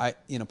like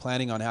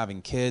planning on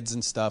having kids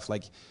and stuff.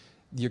 Like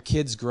your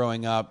kids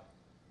growing up,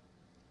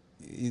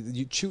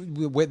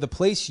 the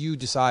place you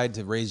decide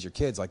to raise your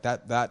kids, like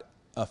that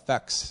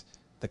affects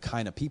the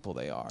kind of people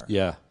they are.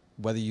 Yeah.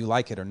 Whether you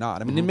like it or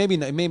not. I mean,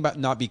 it may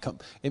not be,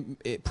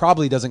 it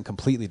probably doesn't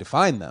completely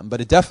define them,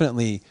 but it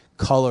definitely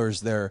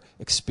colors their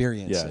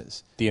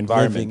experiences. Yeah. The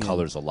environment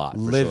colors a lot.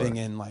 Living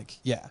in like,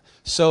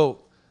 So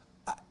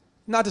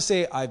not to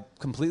say I've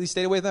completely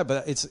stayed away from that,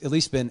 but it's at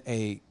least been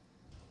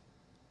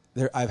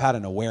I've had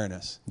an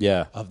awareness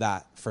of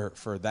that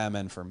for them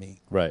and for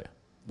me. Right.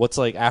 What's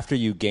like after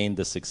you gained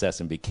the success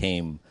and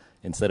became,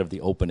 instead of the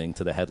opening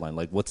to the headline,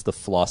 like what's the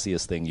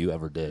flossiest thing you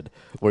ever did?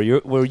 Where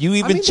you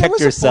even checked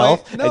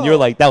yourself and you're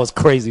like, that was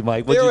crazy,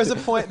 Mike. There was a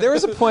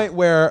point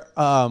where,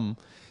 do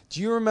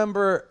you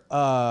remember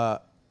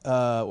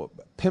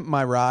Pimp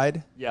My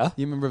Ride? Yeah.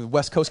 You remember the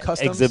West Coast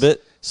Customs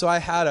Exhibit? So I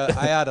had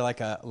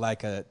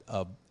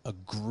a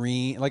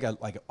green,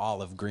 like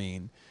olive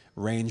green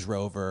Range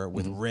Rover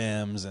with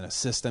rims and a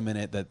system in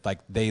it that like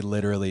they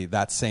literally,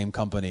 that same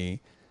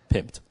company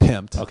pimped.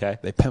 Okay.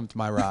 They pimped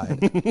my ride.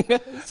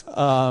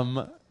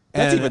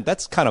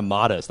 That's kind of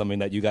modest. I mean,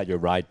 that you got your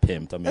ride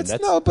pimped. I mean,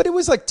 no, but it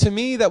was like, to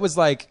me, that was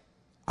like,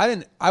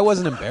 I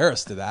wasn't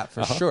embarrassed to that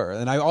for sure.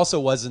 And I also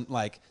wasn't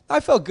like,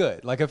 I felt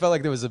good. Like I felt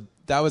like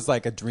that was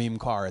like a dream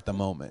car at the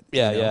moment.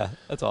 Yeah. You know? Yeah.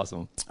 That's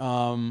awesome.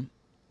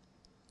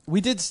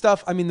 We did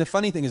stuff. I mean, the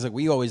funny thing is like,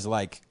 we always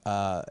like,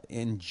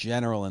 in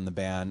general in the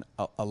band,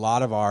 a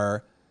lot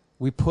of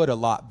we put a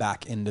lot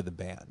back into the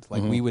band.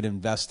 Like we would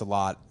invest a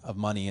lot of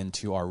money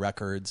into our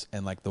records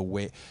and like the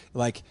way,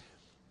 like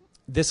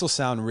this will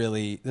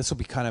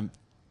be kind of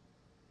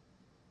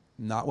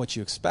not what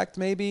you expect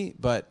maybe,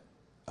 but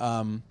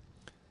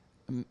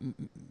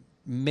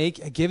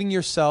giving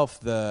yourself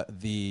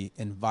the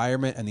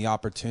environment and the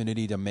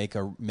opportunity to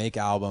make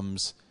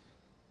albums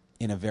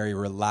in a very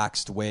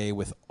relaxed way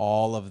with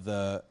all of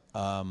the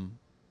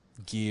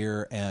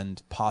gear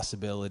and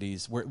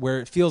possibilities, where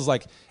it feels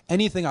like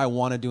anything I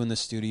want to do in the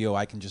studio,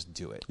 I can just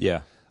do it.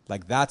 Yeah.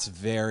 Like that's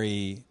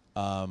very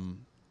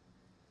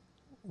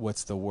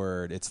what's the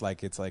word? It's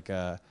like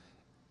a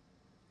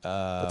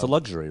It's a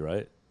luxury,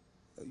 right?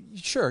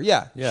 Sure,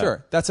 yeah,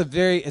 sure.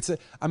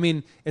 I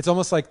mean, it's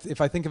almost like,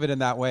 if I think of it in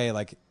that way,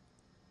 like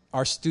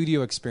our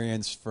studio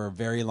experience for a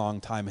very long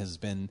time has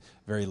been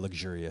very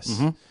luxurious.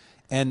 Mm-hmm.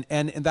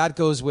 And that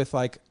goes with,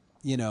 like,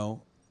 you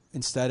know,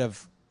 instead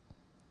of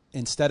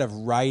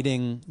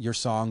writing your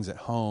songs at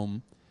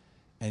home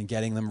and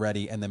getting them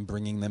ready and then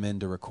bringing them in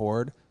to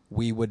record,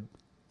 we would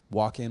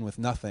walk in with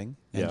nothing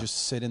and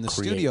just sit in the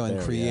studio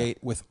and create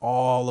with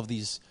all of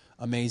these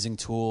amazing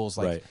tools,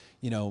 like,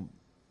 you know,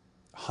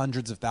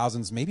 hundreds of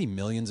thousands, maybe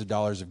millions of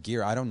dollars of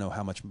gear. I don't know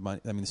how much money.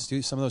 I mean,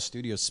 some of those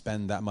studios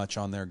spend that much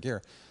on their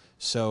gear.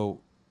 So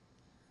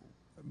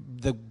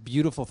the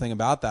beautiful thing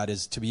about that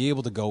is to be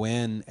able to go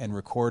in and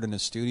record in a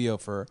studio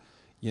for,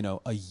 you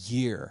know, a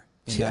year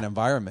in that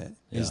environment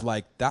is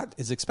like, that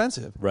is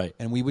expensive. Right.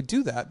 And we would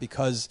do that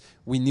because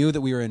we knew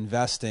that we were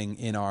investing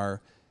in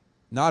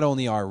not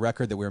only our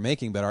record that we were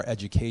making, but our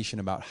education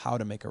about how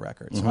to make a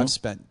record. So I've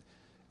spent,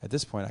 at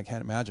this point, I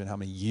can't imagine how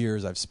many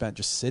years I've spent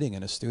just sitting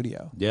in a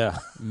studio. Yeah.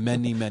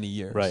 Many, many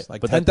years. Right.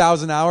 Like But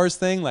 10,000 hours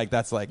thing, like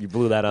that's like... You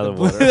blew that out of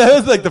the water. That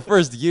was like the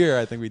first year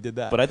I think we did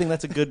that. But I think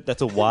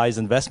that's a wise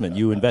investment.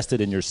 You invested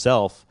in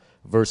yourself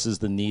versus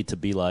the need to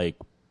be like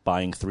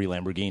buying 3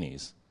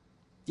 Lamborghinis.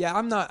 Yeah,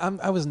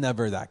 I was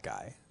never that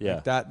guy.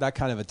 Yeah. Like that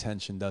kind of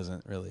attention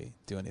doesn't really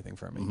do anything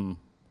for me.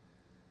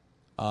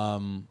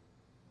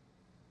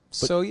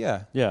 So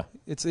yeah.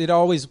 It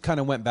always kind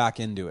of went back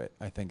into it.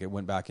 I think it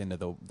went back into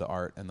the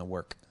art and the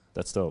work.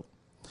 That's dope.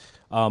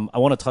 I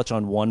want to touch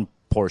on one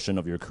portion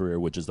of your career,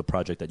 which is the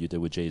project that you did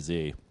with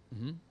Jay-Z,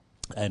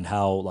 and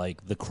how,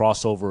 like, the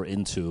crossover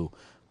into,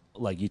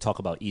 like, you talk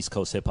about East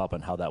Coast hip hop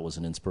and how that was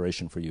an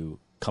inspiration for you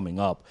coming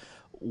up.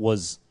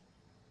 Was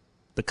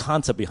the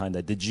concept behind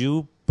that? Did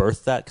you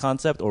birth that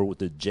concept, or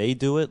did Jay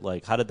do it?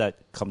 Like, how did that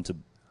come to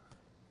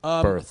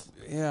birth?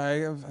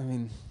 Yeah, I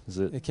mean,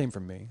 it came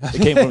from me.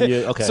 It came from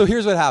you. Okay. So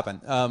here's what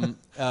happened. And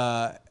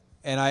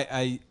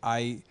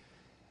I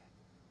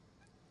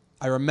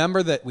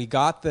remember that we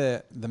got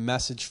the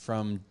message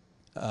from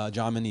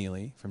John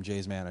Maneely, from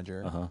Jay's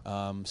manager,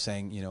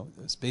 saying, you know,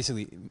 it's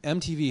basically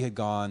MTV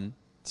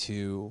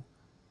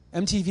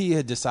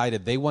had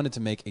decided they wanted to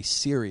make a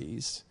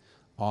series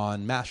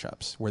on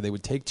mashups where they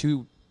would take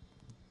 2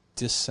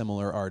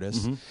 dissimilar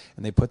artists and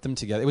they put them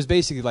together. It was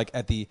basically like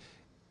at the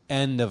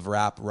end of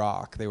rap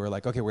rock. They were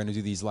like, okay, we're going to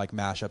do these like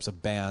mashups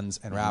of bands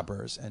and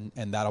rappers,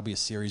 and that'll be a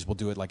series. We'll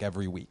do it like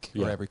every week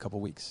or every couple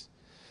weeks.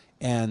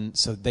 And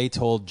so they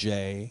told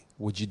Jay,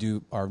 would you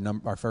do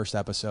our first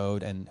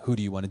episode, and who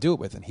do you want to do it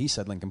with? And he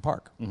said Linkin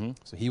Park.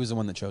 So he was the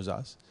one that chose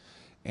us.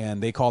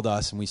 And they called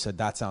us, and we said,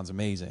 that sounds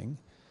amazing.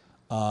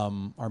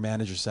 Our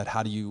manager said,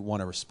 how do you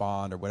want to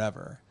respond or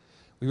whatever?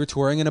 We were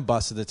touring in a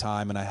bus at the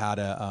time, and I had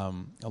a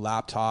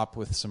laptop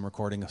with some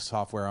recording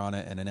software on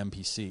it and an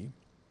MPC.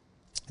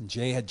 And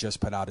Jay had just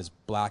put out his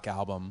Black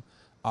album,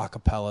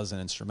 acapellas and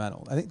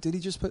instrumental. I think, did he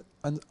just put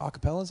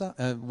acapellas out?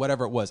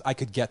 Whatever it was, I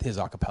could get his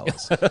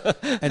acapellas.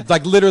 And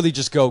like literally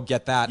just go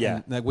get that,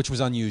 which was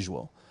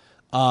unusual.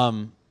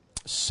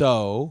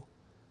 So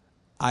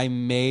I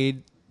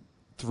made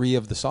 3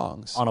 of the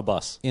songs. On a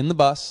bus. In the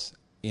bus,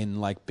 in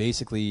like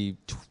basically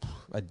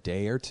a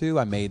day or 2,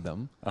 I made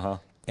them.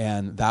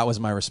 And that was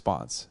my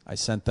response. I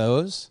sent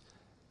those,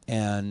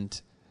 and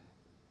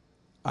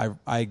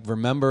I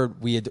remember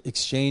we had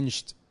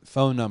exchanged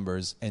phone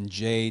numbers, and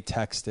Jay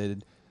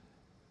texted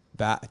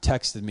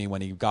me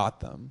when he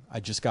got them. I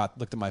just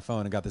looked at my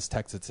phone and got this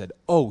text that said,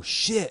 "Oh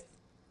shit!"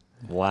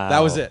 Wow, that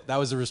was it. That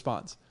was the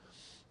response.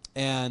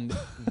 And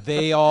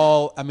they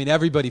all, I mean,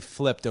 everybody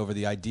flipped over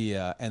the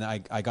idea, and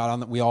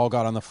we all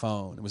got on the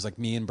phone. It was like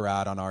me and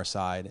Brad on our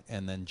side,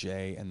 and then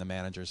Jay and the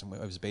managers, and it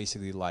was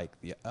basically like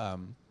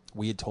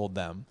we had told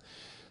them.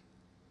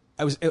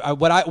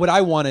 What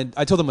I wanted.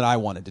 I told them what I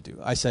wanted to do.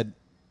 I said,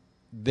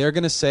 they're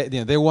going to say, you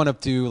know, they want to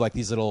do like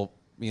these little,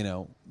 you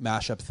know,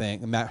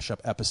 mashup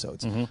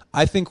episodes.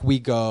 I think we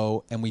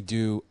go and we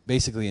do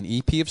basically an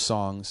EP of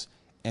songs,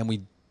 and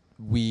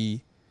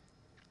we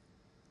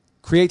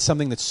create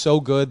something that's so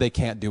good they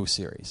can't do a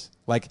series.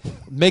 Like,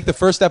 make the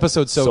first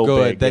episode so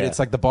good that it's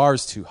like the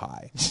bar's too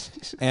high.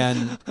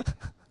 And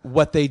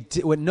what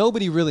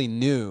nobody really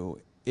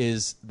knew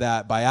is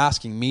that by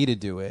asking me to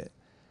do it,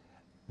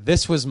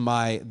 this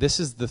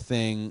is the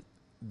thing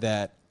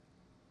that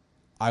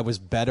I was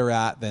better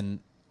at than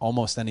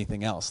almost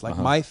anything else. Like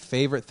my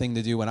favorite thing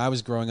to do when I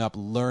was growing up,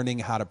 learning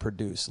how to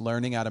produce,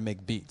 learning how to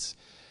make beats.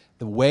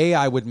 The way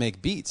I would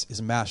make beats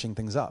is mashing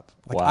things up.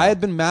 Like I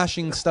had been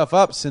mashing stuff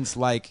up since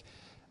like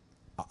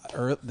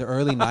the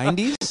early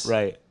 90s.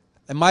 Right.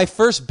 And my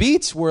first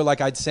beats were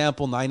like I'd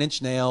sample 9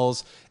 Inch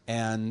Nails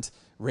and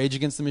Rage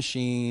Against the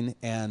Machine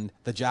and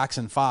the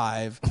Jackson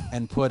 5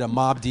 and put a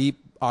Mobb Deep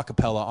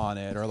acapella on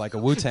it, or like a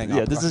Wu-Tang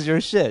Yeah, this is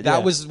your shit. That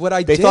yeah. was what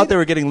I They did. thought they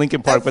were getting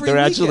Linkin Park, but every they're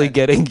actually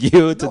weekend. getting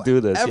you to No,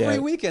 do this. Every yeah.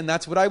 weekend,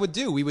 that's what I would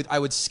do. I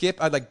would skip.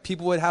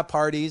 People would have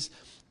parties.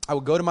 I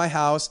would go to my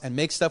house and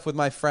make stuff with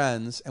my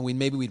friends, and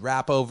we'd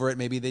rap over it.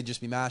 Maybe they'd just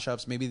be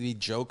mashups. Maybe they'd be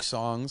joke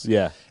songs.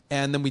 Yeah.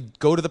 And then we'd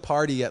go to the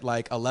party at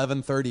like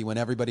 11:30 when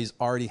everybody's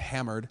already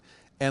hammered,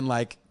 and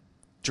like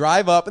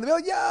drive up, and they'd be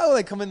like, "Yo!"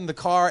 They come in the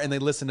car and they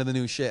listen to the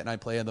new shit, and I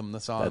play them the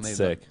song. That's and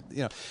sick.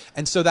 You know,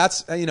 and so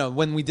that's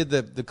when we did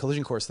the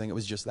Collision Course thing, it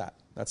was just that.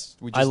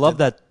 We just I love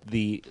did-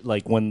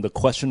 that when the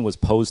question was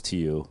posed to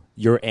you,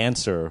 your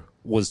answer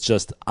was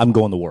just, "I'm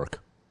going to work."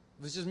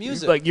 It was just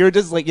music. Like you're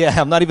just like, yeah,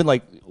 I'm not even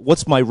like,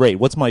 what's my rate?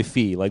 What's my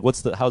fee? Like,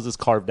 how's this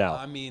carved out?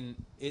 I mean,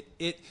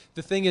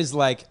 the thing is,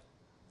 like,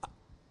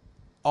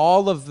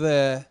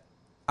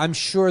 I'm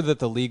sure that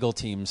the legal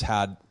teams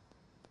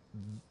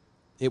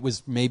it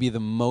was maybe the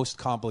most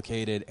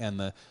complicated and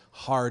the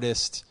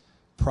hardest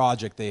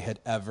project they had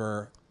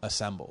ever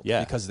assembled.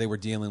 Yeah. Because they were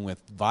dealing with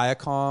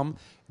Viacom,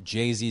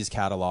 Jay-Z's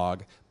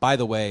catalog. By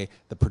the way,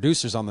 the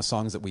producers on the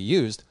songs that we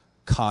used,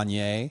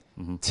 Kanye,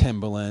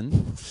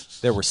 Timbaland,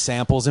 there were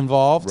samples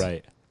involved.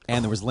 Right.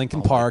 And there was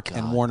Linkin Park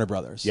and Warner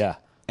Brothers. Yeah.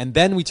 And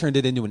then we turned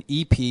it into an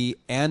EP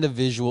and a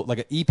visual, like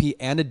an EP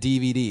and a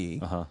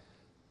DVD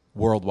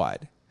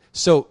worldwide.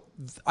 So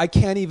I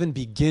can't even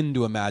begin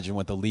to imagine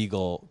what the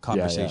legal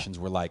conversations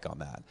were like on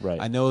that.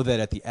 Right. I know that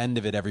at the end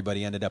of it,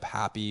 everybody ended up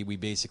happy. We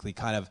basically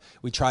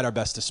we tried our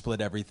best to split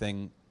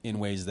everything in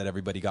ways that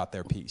everybody got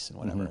their piece and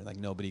whatever. Like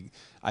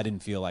I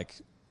didn't feel like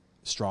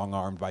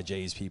strong-armed by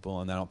Jay's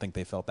people, and I don't think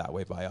they felt that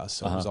way by us,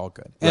 so it was all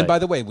good. And Right. by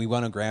the way, we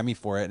won a Grammy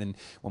for it, and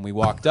when we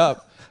walked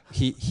up,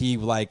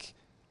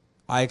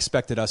 I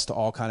expected us to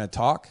all kind of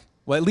talk.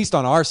 Well, at least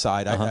on our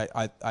side,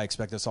 I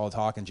expected us all to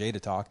talk and Jay to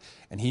talk,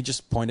 and he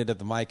just pointed at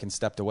the mic and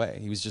stepped away.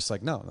 He was just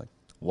like, no, like,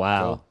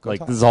 Wow. Go Like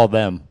talk. this is all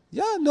them.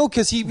 yeah, no,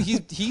 because he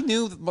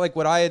knew like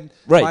what I had,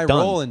 Right, my done.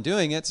 role in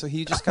doing it, so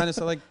he just kind of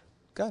said like,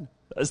 good.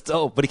 That's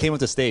dope. But he came with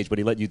the stage, but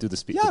he let you do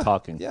the Yeah,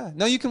 talking. yeah.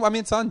 No, you can. I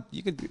mean, it's on.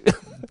 You can pull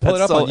That's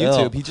it up so on YouTube.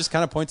 ill. He just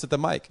kind of points at the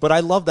mic. But I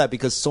love that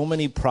because so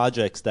many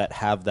projects that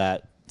have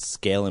that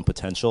scale and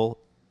potential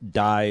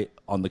die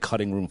on the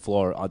cutting room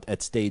floor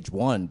at stage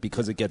one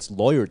because it gets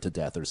lawyered to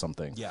death or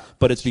something. Yeah,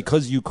 But it's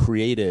because you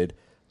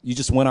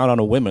just went out on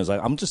a whim and was like,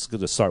 I'm just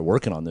going to start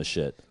working on this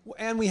shit.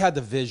 And we had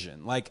the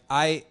vision. Like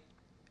I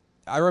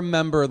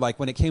remember, like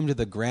when it came to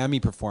the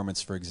Grammy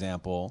performance, for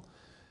example,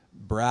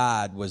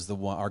 Brad was the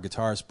one. Our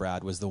guitarist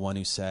Brad was the one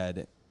who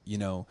said,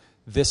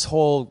 this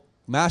whole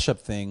mashup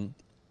thing,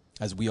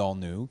 as we all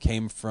knew,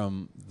 came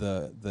from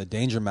the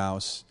Danger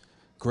Mouse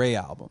Grey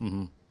album.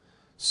 Mm-hmm.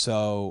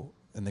 So,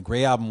 and the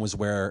Grey album was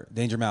where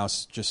Danger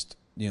Mouse just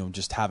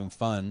having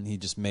fun.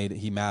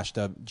 He mashed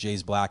up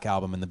Jay's Black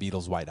album and the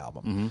Beatles' White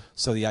album. Mm-hmm.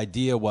 So the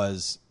idea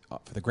was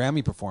for the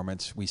Grammy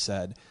performance, we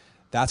said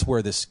that's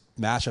where this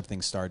mashup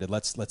thing started.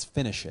 Let's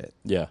finish it.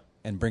 Yeah.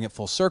 And bring it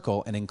full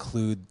circle and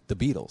include the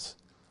Beatles.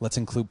 Let's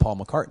include Paul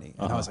McCartney.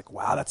 And I was like,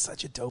 wow, that's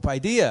such a dope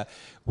idea.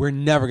 We're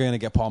never going to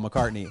get Paul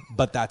McCartney,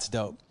 but that's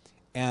dope.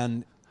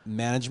 And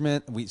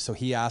management, so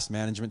he asked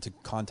management to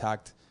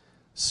contact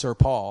Sir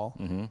Paul,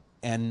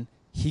 and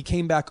he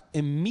came back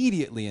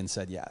immediately and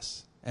said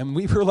yes. And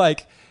we were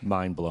like,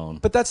 Mind blown.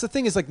 but that's the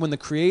thing is like when the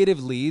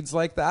creative leads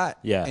like that,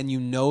 Yeah. and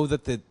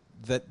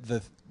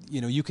that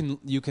you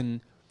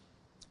can.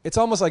 It's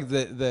almost like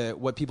the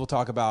what people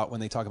talk about when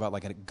they talk about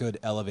like a good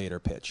elevator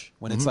pitch.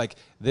 When it's like,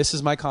 this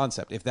is my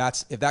concept. If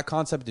that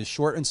concept is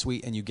short and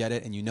sweet and you get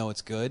it and you know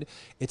it's good,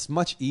 it's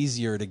much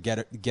easier to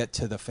get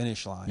to the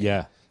finish line.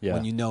 Yeah, yeah.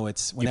 When you know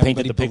it's when You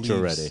painted everybody the picture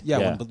believes- already. Yeah,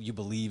 Yeah. when you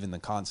believe in the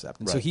concept.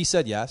 And so Right. he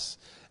said yes,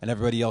 and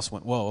everybody else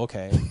went, whoa,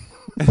 okay.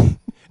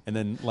 And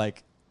then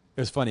like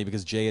it was funny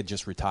because Jay had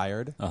just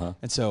retired,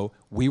 and so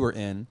we were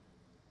in.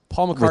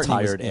 Paul McCartney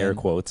Retired, was in. air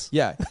quotes.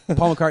 Yeah,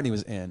 Paul McCartney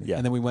was in, Yeah.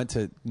 and then we went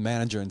to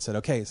manager and said,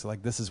 "Okay, so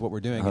like this is what we're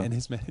doing."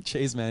 And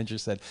Jay's manager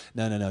said,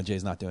 "No,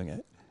 Jay's not doing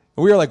it."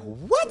 And we were like,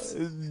 "What?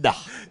 Nah.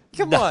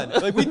 Come on!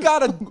 Like we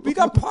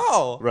got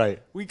Paul,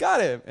 Right. We got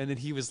him." And then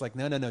he was like,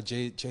 "No,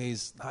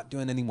 Jay's not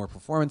doing any more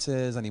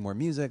performances, any more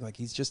music. Like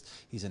he's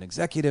an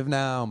executive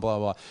now, and blah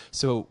blah."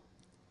 So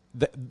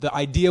the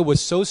idea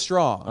was so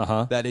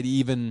strong that it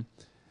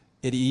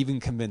even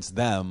convinced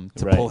them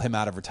to Right. pull him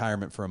out of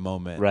retirement for a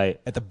moment.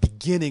 Right. At the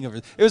beginning of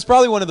it. It was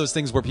probably one of those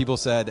things where people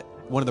said,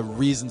 one of the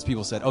reasons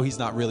people said, oh, he's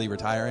not really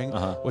retiring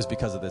was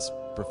because of this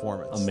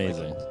performance.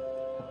 Amazing.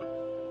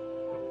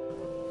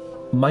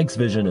 Mike's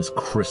vision is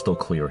crystal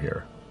clear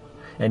here.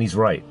 And he's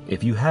right.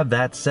 If you have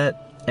that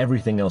set,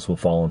 everything else will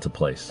fall into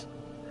place.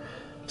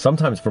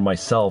 Sometimes for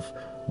myself,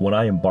 when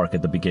I embark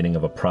at the beginning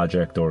of a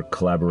project or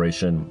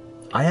collaboration,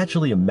 I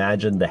actually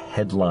imagine the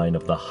headline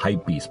of the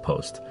Hypebeast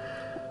post,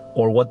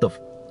 or what the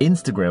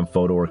Instagram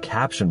photo or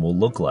caption will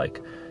look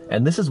like.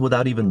 And this is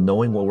without even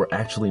knowing what we're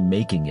actually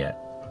making yet.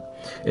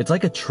 It's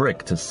like a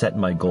trick to set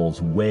my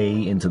goals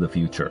way into the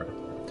future.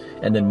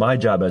 And then my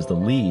job as the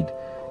lead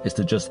is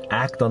to just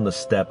act on the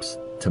steps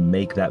to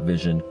make that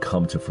vision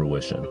come to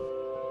fruition.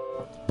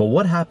 But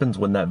what happens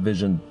when that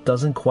vision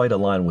doesn't quite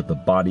align with the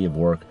body of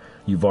work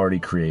you've already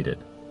created?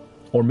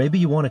 Or maybe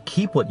you want to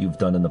keep what you've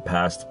done in the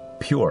past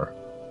pure.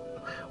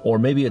 Or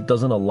maybe it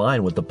doesn't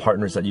align with the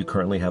partners that you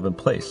currently have in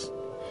place.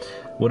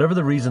 Whatever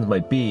the reasons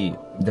might be,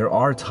 there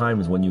are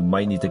times when you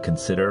might need to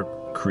consider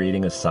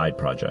creating a side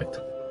project.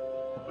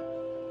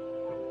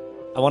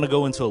 I want to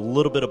go into a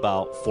little bit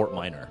about Fort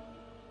Minor.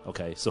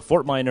 Okay, so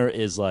Fort Minor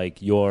is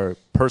like your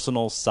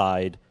personal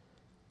side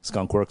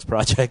Skunkworks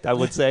project, I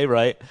would say,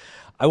 right?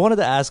 I wanted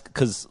to ask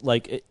because,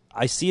 like,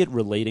 I see it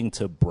relating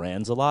to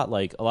brands a lot.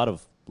 Like, a lot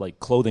of like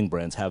clothing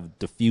brands have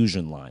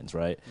diffusion lines,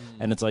 right?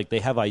 And it's like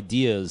they have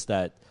ideas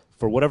that,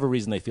 for whatever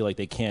reason, they feel like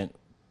they can't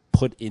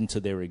put into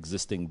their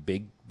existing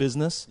big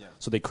business,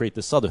 so they create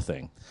this other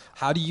thing.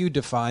 How do you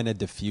define a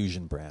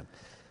diffusion brand?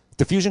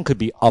 Diffusion could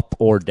be up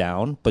or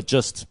down, but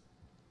just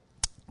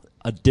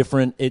a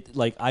different.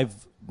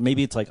 I've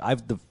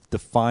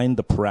defined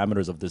the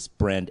parameters of this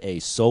brand A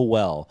so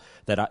well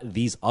that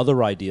these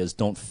other ideas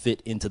don't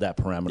fit into that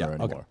parameter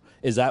anymore. Okay.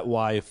 Is that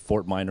why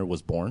Fort Minor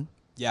was born?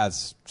 Yeah,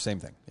 it's same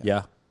thing.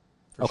 Yeah.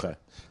 Okay.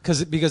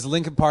 Because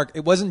Linkin Park,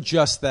 it wasn't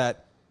just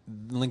that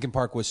Linkin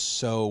Park was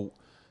so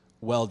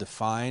well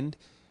defined.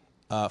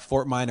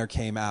 Fort Minor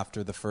came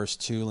after the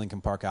first two Linkin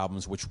Park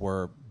albums, which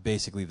were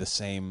basically the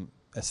same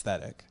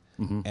aesthetic.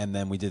 And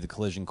then we did the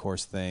Collision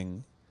Course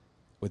thing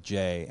with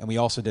Jay, and we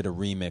also did a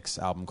remix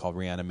album called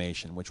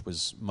Reanimation, which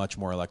was much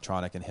more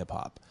electronic and hip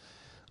hop.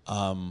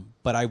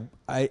 But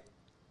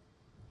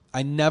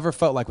I never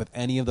felt like with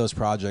any of those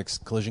projects,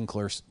 Collision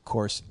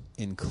Course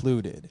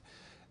included,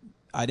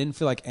 I didn't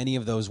feel like any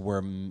of those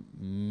were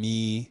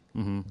me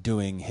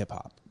doing hip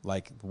hop,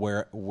 like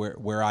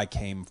where I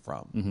came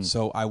from.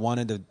 So I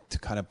wanted to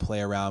kind of play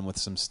around with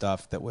some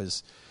stuff that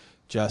was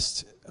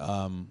just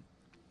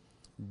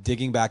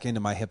digging back into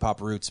my hip hop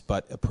roots,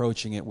 but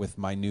approaching it with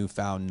my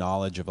newfound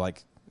knowledge of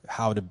like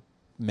how to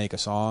make a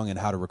song and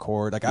how to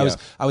record. Like I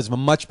was a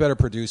much better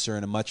producer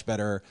and a much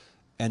better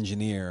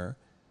engineer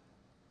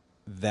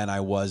than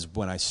I was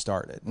when I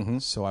started.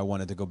 So I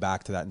wanted to go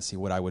back to that and see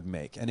what I would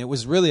make. And it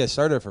was really, I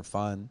started for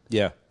fun.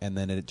 Yeah. And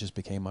then it just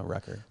became a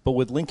record. But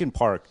with Linkin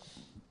Park,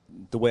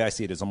 the way I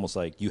see it is almost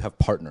like you have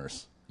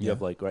partners. You have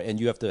like, right, and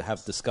you have to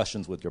have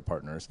discussions with your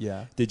partners.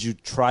 Yeah. Did you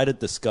try to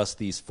discuss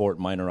these Fort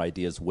Minor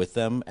ideas with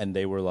them, and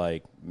they were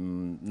like,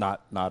 not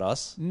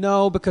us?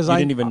 No, because you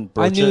didn't even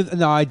broach it?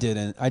 No, I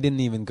didn't. I didn't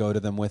even go to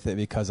them with it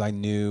because I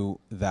knew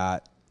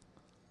that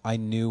I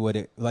knew what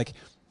it like.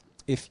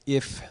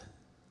 If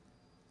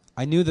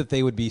I knew that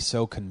they would be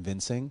so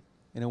convincing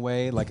in a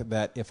way, like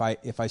that if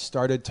I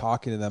started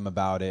talking to them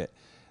about it,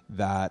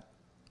 that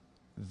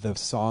the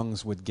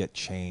songs would get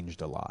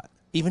changed a lot.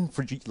 Even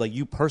for like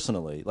you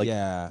personally, like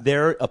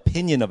their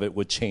opinion of it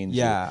would change.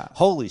 Yeah, you.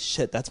 Holy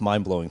shit, that's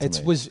mind blowing to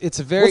me. It's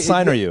a very. What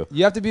sign are you?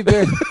 You have to be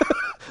very.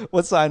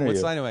 What sign are you? What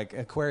sign am I?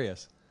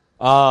 Aquarius.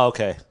 Oh,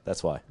 okay,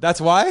 that's why.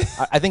 That's why.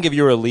 I think if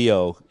you were a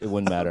Leo, it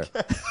wouldn't matter.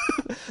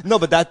 No,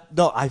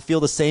 I feel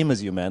the same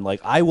as you, man.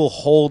 Like I will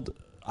hold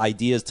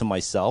ideas to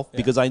myself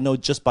because I know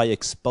just by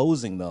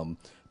exposing them,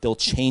 they'll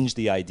change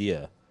the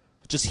idea.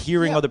 Just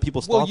hearing other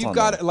people's thoughts on them. Well, you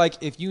got it.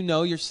 Like if you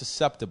know you're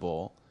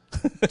susceptible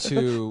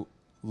to.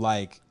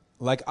 Like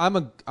I'm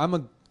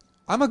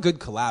a good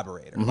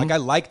collaborator. Like I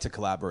like to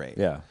collaborate.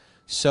 Yeah.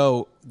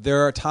 So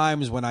there are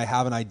times when I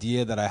have an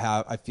idea that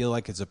I feel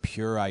like it's a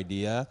pure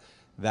idea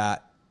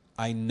that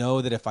I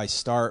know that if I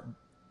start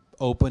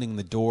opening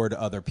the door to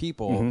other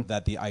people,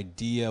 that the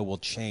idea will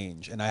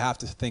change. And I have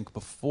to think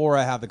before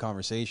I have the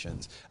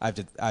conversations. I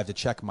have to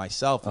check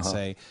myself and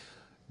say,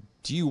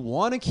 do you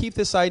want to keep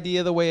this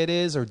idea the way it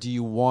is, or do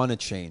you want to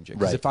change it?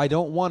 Because if I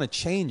don't want to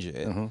change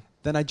it,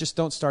 then I just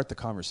don't start the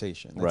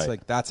conversation. It's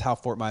like that's how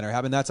Fort Minor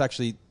happened. That's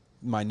actually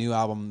my new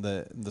album,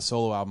 the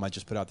solo album I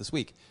just put out this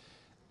week.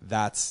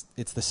 It's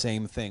the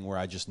same thing where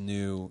I just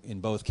knew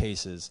in both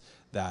cases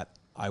that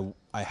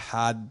I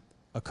had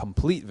a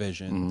complete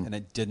vision and I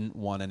didn't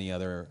want any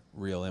other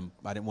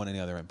I didn't want any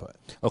other input.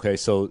 Okay,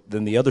 so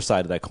then the other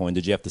side of that coin,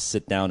 did you have to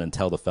sit down and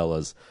tell the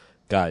fellas,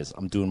 guys,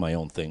 I'm doing my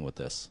own thing with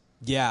this?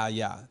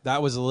 Yeah.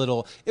 That was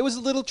it was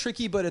a little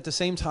tricky, but at the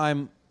same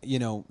time, you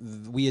know,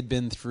 we had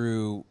been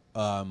through,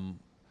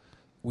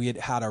 we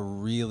had a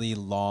really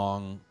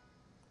long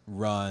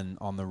run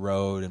on the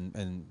road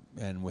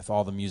and with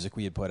all the music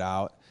we had put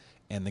out,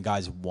 and the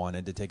guys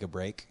wanted to take a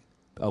break.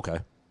 Okay.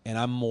 And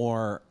I'm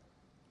more...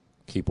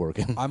 Keep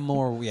working. I'm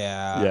more,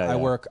 I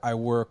work.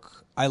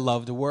 I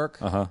love to work,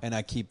 and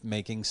I keep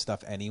making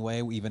stuff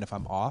anyway, even if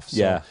I'm off.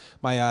 So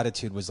my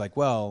attitude was like,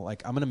 well,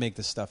 like I'm going to make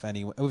this stuff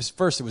anyway.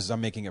 First it was I'm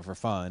making it for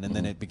fun, and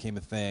then it became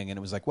a thing, and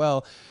it was like,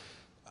 well,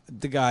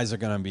 the guys are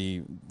going to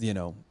be, you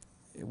know,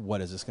 what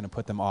is this going to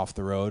put them off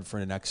the road for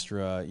an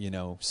extra,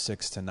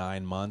 6 to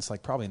 9 months?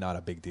 Like probably not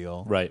a big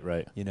deal.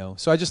 Right. You know,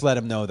 so I just let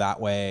them know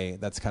that way.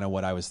 That's kind of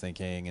what I was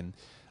thinking, and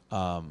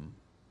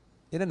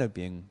it ended up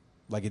being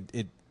like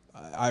it.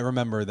 I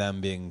remember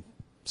them being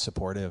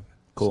supportive.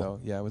 Cool. So,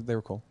 yeah, they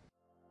were cool.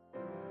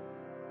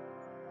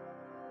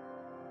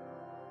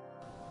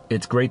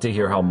 It's great to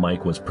hear how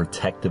Mike was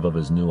protective of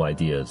his new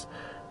ideas,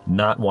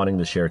 not wanting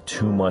to share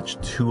too much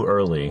too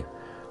early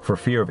for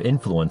fear of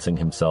influencing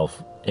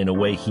himself in a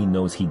way he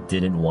knows he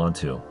didn't want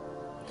to.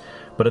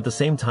 But at the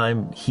same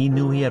time, he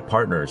knew he had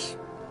partners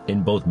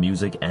in both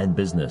music and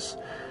business,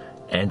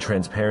 and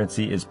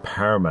transparency is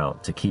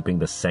paramount to keeping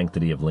the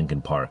sanctity of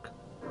Linkin Park.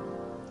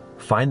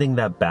 Finding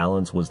that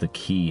balance was the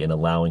key in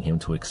allowing him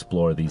to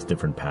explore these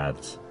different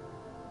paths.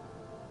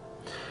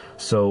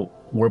 So,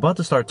 we're about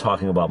to start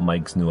talking about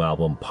Mike's new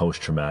album,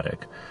 Post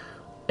Traumatic.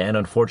 And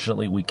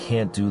unfortunately, we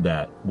can't do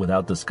that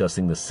without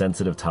discussing the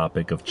sensitive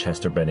topic of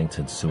Chester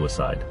Bennington's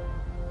suicide.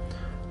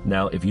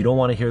 Now, if you don't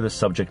want to hear this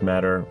subject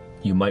matter,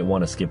 you might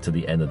want to skip to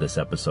the end of this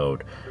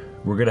episode.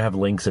 We're going to have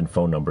links and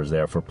phone numbers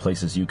there for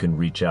places you can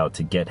reach out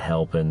to get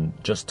help and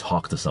just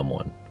talk to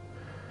someone.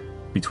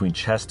 Between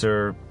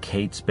Chester,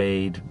 Kate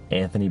Spade,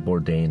 Anthony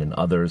Bourdain, and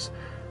others,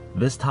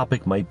 this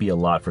topic might be a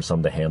lot for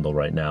some to handle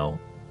right now.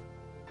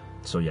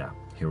 So yeah,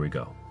 here we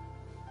go.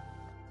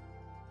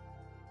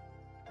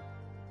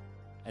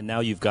 And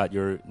now you've got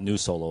your new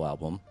solo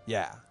album.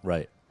 Yeah.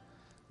 Right.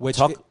 Which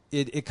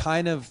it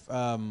kind of,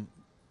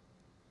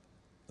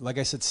 like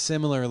I said,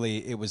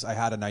 similarly, I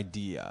had an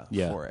idea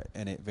for it,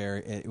 and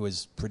it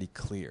was pretty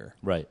clear.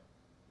 Right.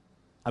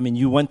 I mean,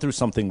 you went through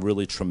something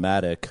really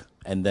traumatic,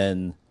 and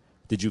then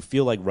did you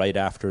feel like right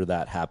after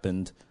that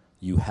happened,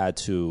 you had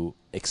to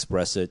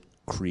express it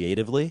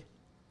creatively?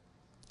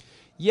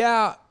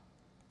 Yeah,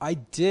 I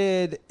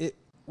did.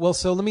 Well,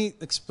 so let me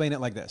explain it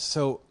like this.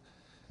 So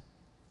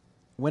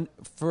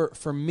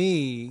for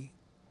me,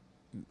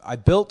 I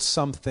built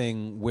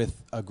something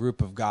with a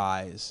group of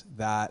guys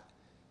that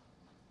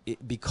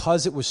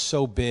because it was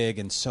so big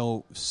and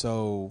so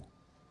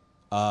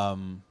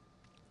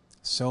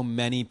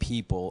many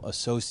people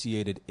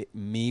associated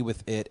me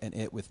with it and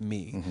it with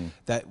me,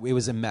 that it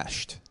was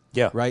enmeshed.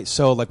 Yeah. Right.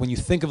 So like when you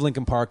think of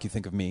Linkin Park, you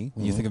think of me.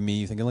 When you think of me,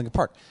 you think of Linkin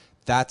Park.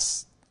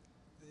 That's,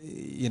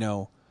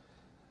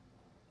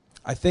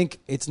 I think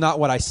it's not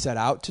what I set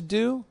out to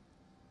do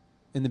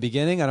in the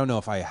beginning. I don't know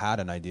if I had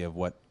an idea of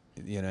what,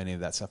 any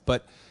of that stuff,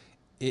 but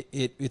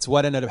it's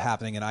what ended up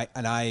happening. And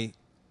I,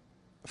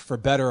 for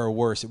better or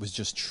worse, it was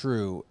just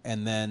true.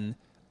 And then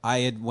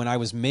when I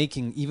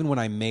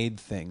made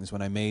things,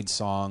 when I made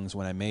songs,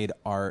 when I made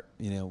art,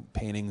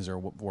 paintings or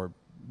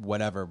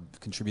whatever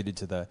contributed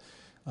to the,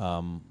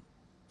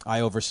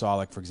 I oversaw,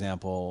 like, for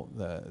example,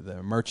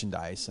 the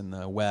merchandise and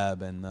the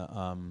web and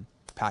the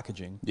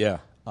packaging. Yeah.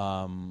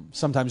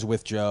 Sometimes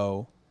with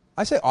Joe.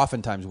 I say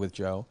oftentimes with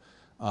Joe,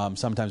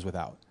 sometimes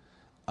without.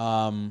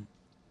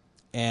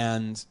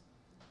 And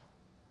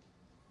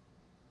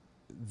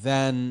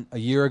then a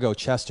year ago,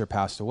 Chester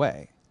passed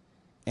away.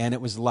 And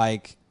it was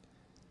like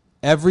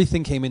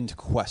everything came into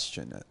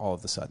question all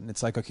of a sudden.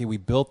 It's like, okay, we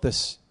built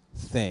this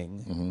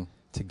thing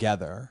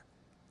together,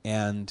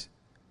 and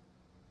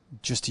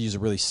just to use a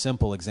really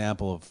simple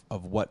example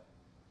of what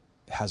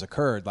has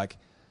occurred, like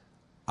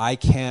I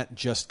can't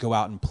just go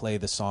out and play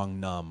the song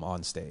Numb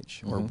on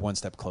stage or One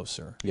Step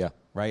Closer. Yeah.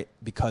 Right?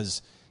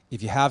 Because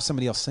if you have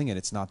somebody else sing it,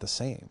 it's not the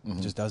same.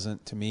 It just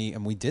doesn't, to me.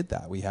 And we did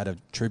that. We had a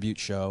tribute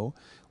show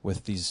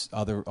with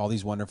all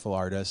these wonderful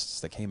artists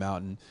that came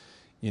out and,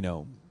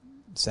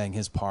 sang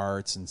his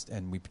parts,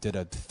 and we did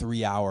a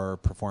 3-hour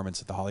performance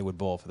at the Hollywood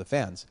Bowl for the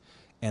fans.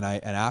 And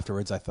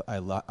afterwards I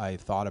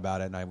thought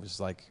about it, and I was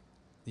like,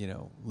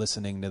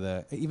 listening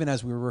to even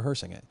as we were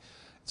rehearsing it,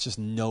 it's just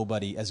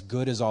nobody as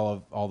good as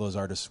all those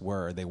artists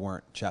were. They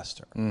weren't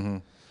Chester.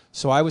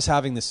 So I was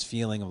having this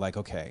feeling of like,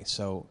 okay,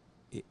 so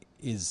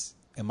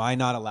am I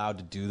not allowed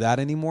to do that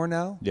anymore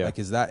now? Yeah. Like,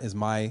 is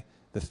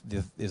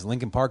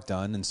Linkin Park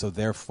done? And so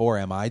therefore,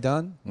 am I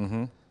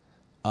done?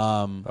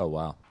 Oh,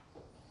 wow.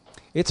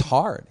 It's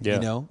hard,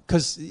 Yeah.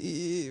 because,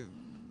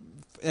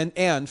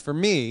 and for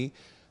me,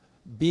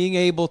 being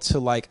able to,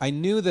 like, I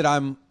knew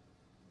that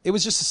it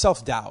was just a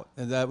self-doubt.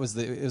 And it was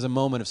a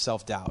moment of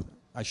self-doubt.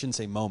 I shouldn't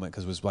say moment,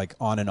 because it was like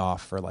on and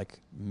off for like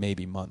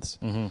maybe months.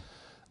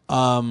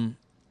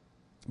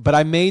 But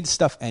I made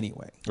stuff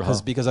anyway,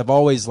 because I've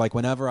always, like,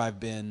 whenever I've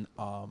been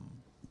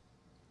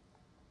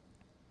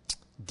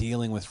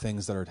dealing with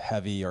things that are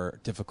heavy or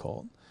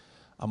difficult,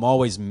 I'm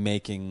always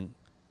making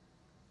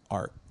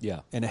art.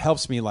 Yeah. And it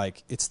helps me,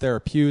 like, it's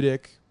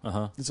therapeutic.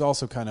 It's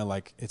also kind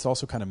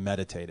of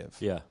meditative.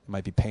 Yeah. It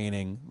might be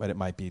painting, but it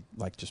might be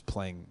like just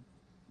playing,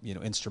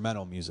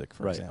 instrumental music,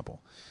 for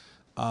example.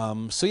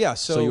 So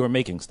you were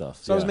making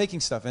stuff. So I was making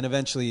stuff, and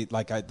eventually,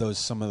 like,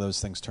 some of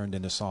those things turned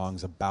into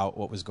songs about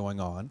what was going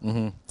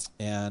on.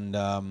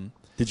 And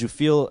did you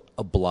feel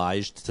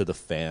obliged to the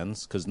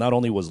fans? Because not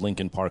only was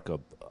Linkin Park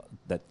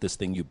this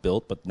thing you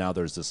built, but now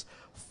there's this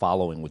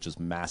following which is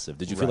massive.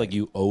 Did you feel like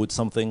you owed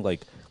something?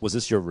 Like, was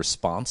this your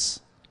response?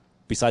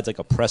 Besides, like,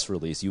 a press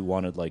release, you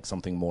wanted, like,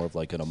 something more of,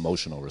 like, an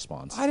emotional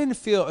response. I didn't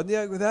feel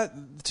that.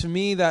 To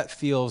me, that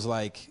feels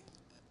like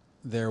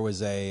there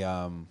was a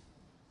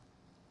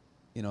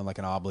like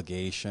an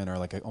obligation, or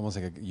like almost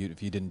like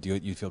if you didn't do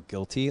it, you'd feel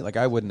guilty. Like,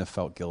 I wouldn't have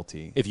felt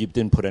guilty if you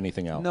didn't put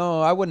anything out.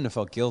 No, I wouldn't have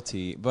felt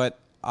guilty, but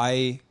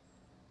I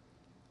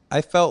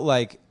felt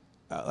like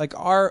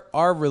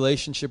our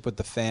relationship with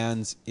the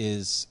fans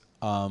is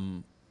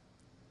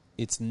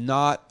it's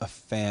not a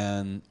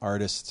fan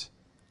artist.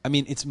 I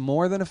mean, it's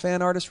more than a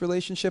fan artist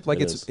relationship. Like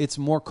it's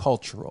more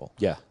cultural.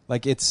 Yeah.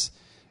 Like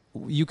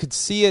you could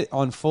see it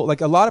on full,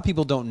 like a lot of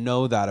people don't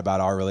know that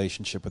about our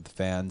relationship with the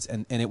fans.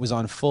 And it was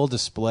on full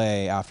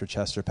display after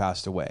Chester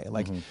passed away.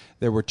 Like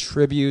there were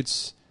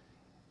tributes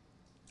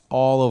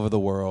all over the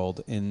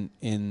world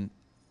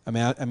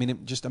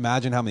just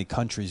imagine how many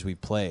countries we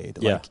played.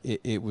 Yeah. Like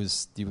it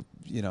was,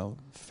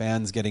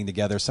 fans getting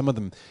together. Some of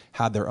them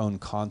had their own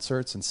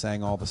concerts and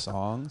sang all the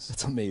songs.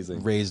 That's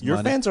amazing. Raised Your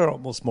money. fans are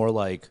almost more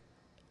like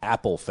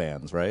Apple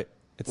fans, right?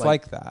 It's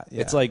like that.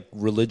 Yeah. It's like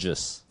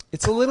religious.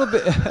 It's a little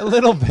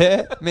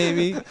bit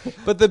maybe,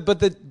 but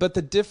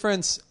the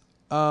difference.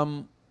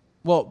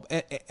 Well,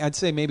 I'd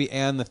say maybe,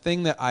 and the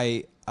thing that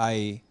I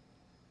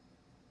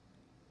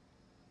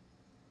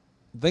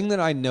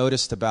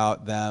noticed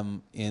about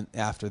them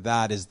after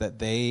that is that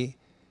they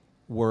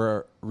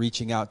were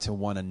reaching out to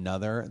one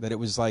another. That it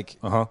was like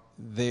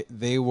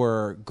they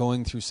were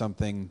going through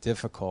something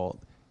difficult,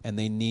 and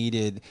they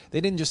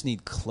didn't just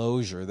need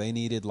closure. They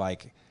needed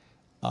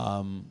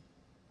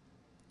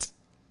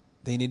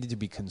they needed to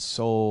be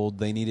consoled.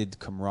 They needed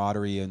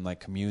camaraderie and like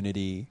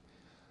community.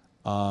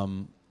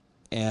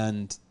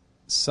 And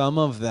some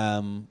of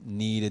them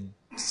needed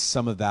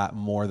some of that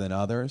more than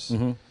others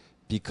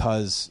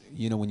because,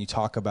 when you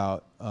talk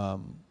about,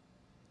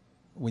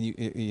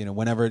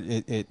 whenever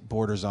it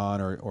borders on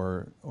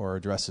or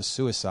addresses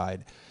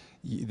suicide,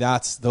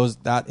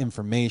 that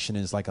information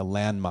is like a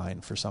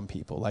landmine for some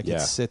people. Like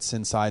it sits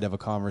inside of a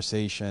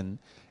conversation,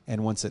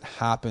 and once it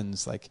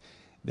happens, like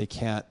they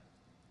can't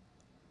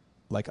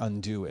like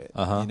undo it,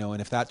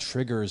 and if that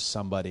triggers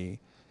somebody,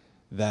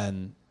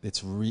 then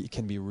it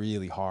can be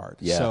really hard.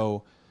 Yeah.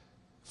 So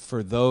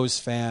for those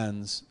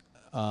fans,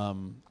 a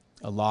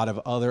lot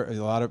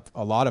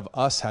of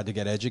us had to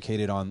get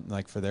educated on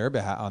like for their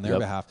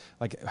behalf,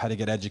 like had to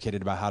get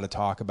educated about how to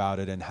talk about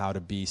it and how to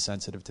be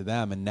sensitive to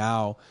them. And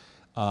now,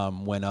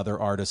 when other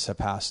artists have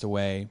passed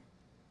away,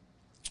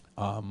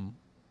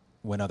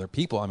 when other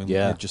people,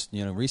 just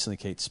recently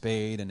Kate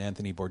Spade and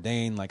Anthony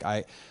Bourdain, like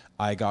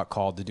I got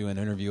called to do an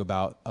interview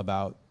about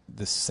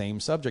the same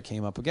subject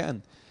came up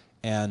again,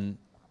 and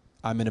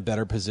I'm in a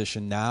better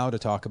position now to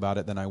talk about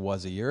it than I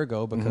was a year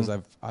ago because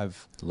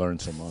I've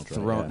learned so much.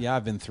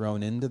 I've been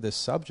thrown into this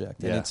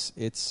subject, and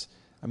it's.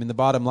 I mean, the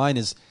bottom line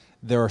is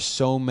there are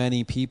so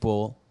many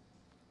people.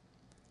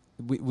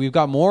 We've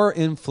got more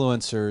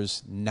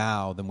influencers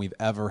now than we've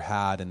ever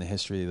had in the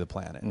history of the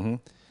planet.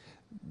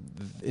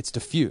 It's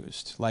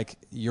diffused. Like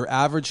your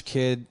average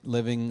kid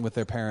living with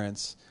their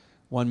parents,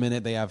 one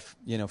minute they have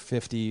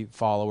 50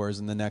 followers,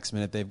 and the next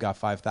minute they've got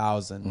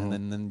 5,000,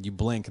 and then you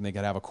blink and they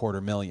could have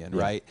 250,000,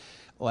 right?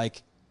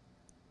 Like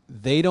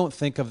they don't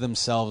think of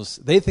themselves.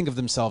 They think of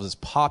themselves as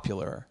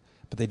popular,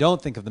 but they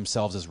don't think of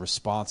themselves as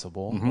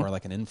responsible or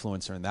like an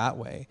influencer in that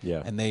way.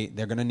 Yeah. And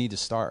they're going to need to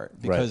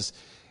start because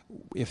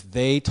if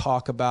they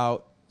talk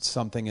about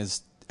something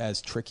as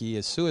tricky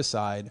as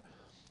suicide.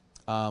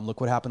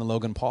 Look what happened to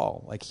Logan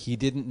Paul. Like he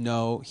didn't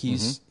know he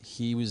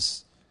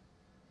was,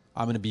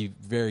 I'm going to be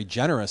very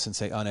generous and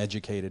say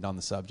uneducated on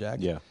the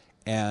subject. Yeah.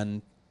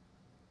 And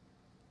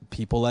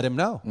people let him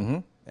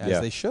know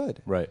as they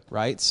should. Right.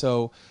 Right.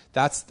 So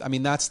that's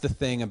the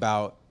thing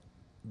about,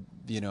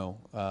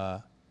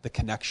 the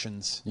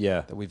connections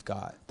that we've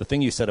got. The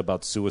thing you said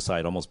about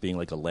suicide almost being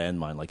like a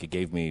landmine, like it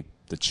gave me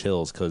the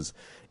chills because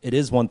it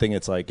is one thing.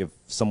 It's like if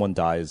someone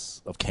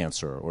dies of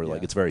cancer or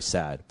like it's very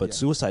sad, but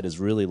suicide is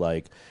really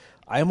like,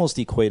 I almost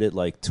equate it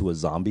like to a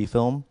zombie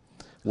film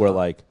where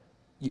like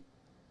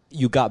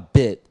you got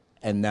bit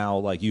and now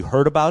like you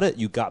heard about it,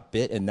 you got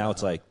bit, and now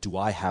it's like, do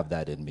I have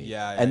that in me?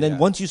 And then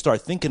once you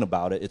start thinking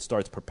about it, it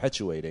starts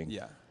perpetuating.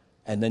 Yeah.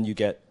 And then you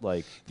get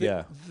like,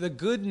 The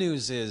good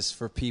news is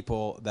for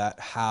people that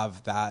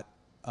have that,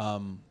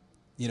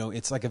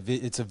 it's like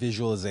it's a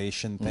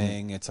visualization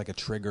thing. It's like a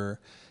trigger.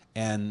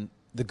 And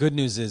the good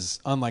news is,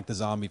 unlike the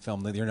zombie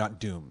film, that you're not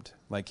doomed.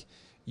 Like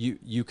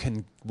you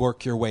can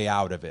work your way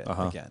out of it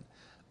again.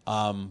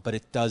 But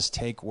it does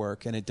take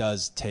work, and it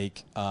does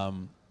take,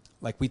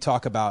 like we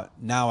talk about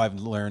now, I've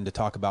learned to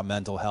talk about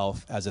mental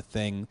health as a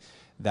thing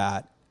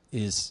that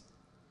is,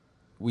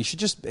 we should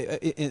just,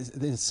 in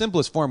the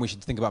simplest form, we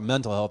should think about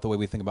mental health the way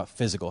we think about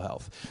physical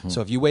health.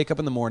 So if you wake up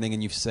in the morning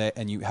and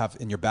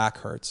your back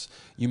hurts,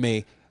 you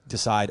may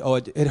decide,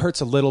 it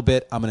hurts a little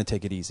bit, I'm going to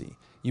take it easy.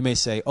 You may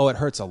say, it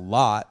hurts a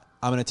lot,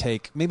 I'm going to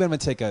take an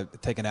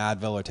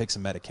Advil or take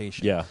some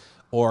medication. Yeah.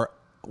 Or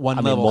one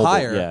level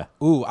higher,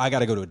 I got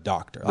to go to a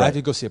doctor. Right. I have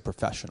to go see a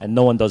professional. And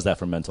no one does that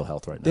for mental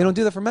health right now. They don't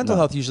do that for mental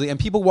health usually. And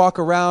people walk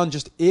around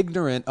just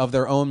ignorant of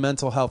their own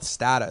mental health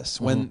status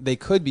when they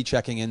could be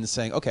checking in and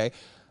saying, okay,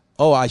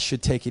 I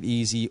should take it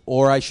easy,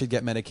 or I should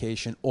get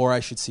medication, or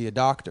I should see a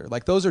doctor.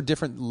 Like those are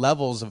different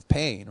levels of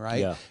pain, right?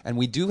 Yeah. And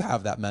we do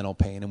have that mental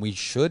pain, and we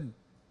should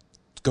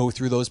go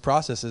through those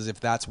processes if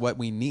that's what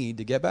we need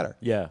to get better.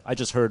 Yeah, I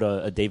just heard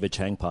a David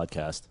Chang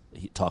podcast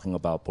talking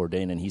about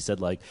Bourdain, and he said,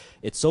 like,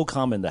 it's so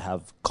common to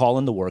have call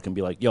into work and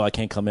be like, yo, I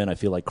can't come in, I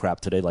feel like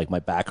crap today, like my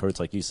back hurts,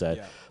 like you said.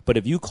 Yeah. But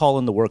if you call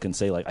into work and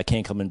say, like, I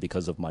can't come in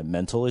because of my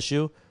mental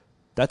issue,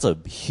 that's a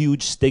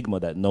huge stigma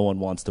that no one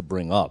wants to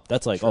bring up.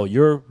 That's like, oh,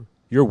 you're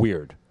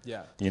weird.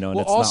 Yeah, you know. And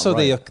well, it's also not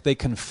right. they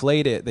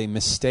conflate it, they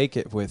mistake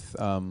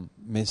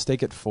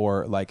it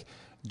for like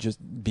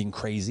just being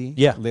crazy.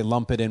 Yeah, they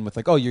lump it in with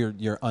like, oh,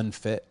 you're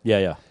unfit.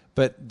 Yeah.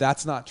 But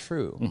that's not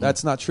true. Mm-hmm.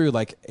 That's not true.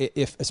 Like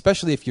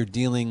especially if you're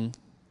dealing,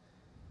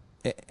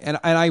 and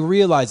I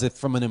realize that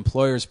from an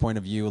employer's point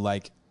of view,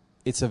 like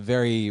it's a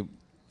very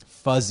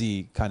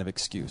fuzzy kind of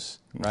excuse,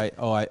 right?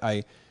 Oh,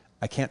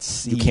 I can't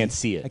see. You can't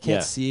see it. I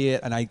can't see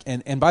it.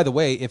 And by the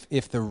way,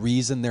 if the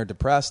reason they're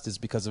depressed is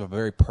because of a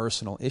very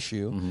personal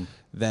issue,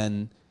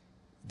 then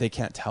they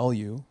can't tell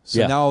you.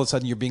 So now all of a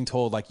sudden you're being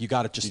told, like, you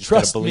got to just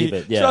trust me. Believe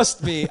it. Yeah.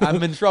 Trust me.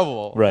 I'm in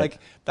trouble. Right. Like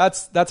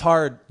that's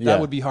hard. Yeah.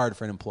 That would be hard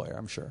for an employer,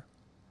 I'm sure.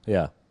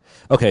 Yeah.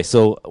 Okay.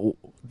 So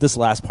this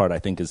last part I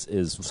think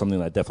is something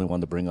that I definitely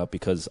wanted to bring up,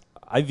 because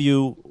I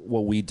view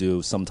what we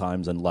do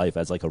sometimes in life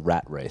as like a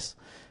rat race.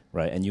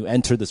 Right, and you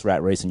enter this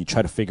rat race and you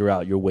try to figure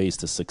out your ways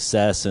to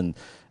success and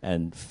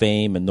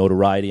fame and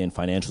notoriety and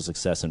financial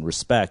success and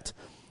respect.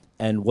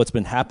 And what's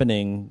been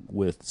happening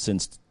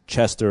since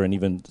Chester, and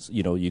even,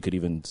 you know, you could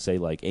even say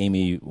like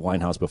Amy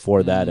Winehouse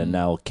before that, and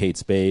now Kate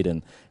Spade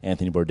and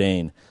Anthony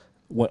Bourdain.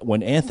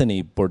 When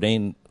Anthony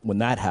Bourdain, when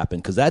that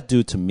happened, because that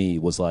dude to me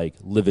was like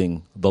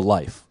living the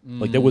life.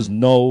 Like there was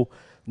no,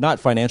 not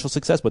financial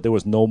success, but there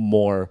was no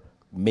more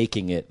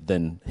making it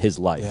than his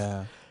life.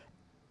 Yeah.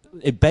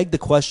 It begged the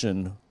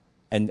question.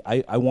 And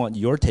I want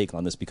your take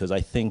on this, because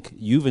I think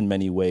you've in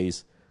many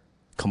ways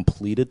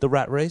completed the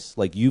rat race.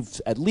 Like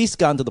you've at least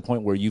gotten to the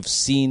point where you've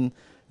seen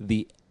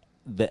the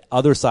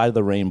other side of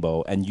the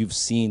rainbow and you've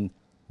seen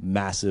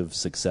massive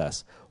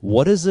success.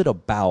 What is it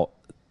about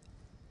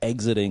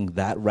exiting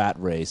that rat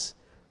race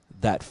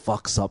that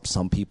fucks up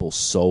some people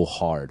so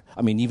hard?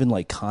 I mean, even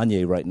like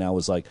Kanye right now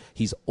is like,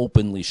 he's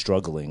openly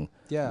struggling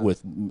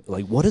with,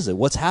 like, what is it?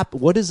 What's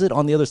happened? What is it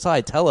on the other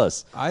side? Tell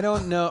us. I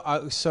don't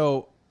know.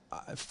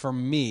 For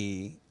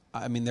me,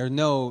 I mean, there are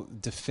no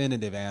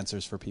definitive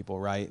answers for people,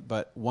 right?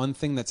 But one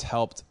thing that's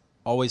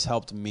always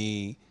helped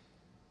me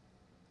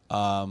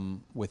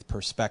with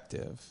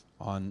perspective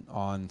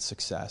on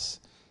success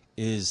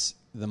is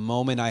the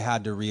moment I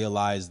had to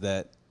realize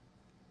that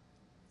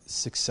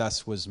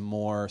success was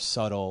more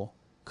subtle,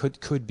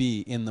 could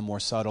be in the more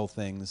subtle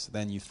things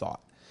than you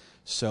thought.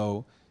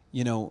 So,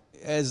 you know,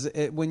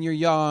 when you're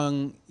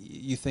young,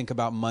 you think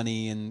about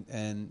money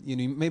and you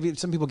know, maybe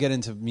some people get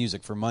into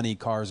music for money,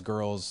 cars,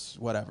 girls,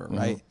 whatever,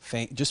 right?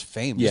 Just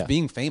fame, just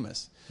being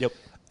famous. Yep.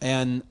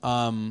 And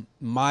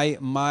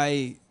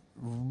my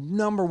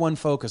number one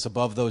focus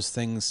above those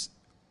things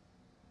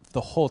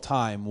the whole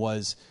time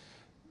was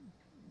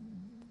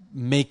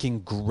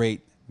making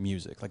great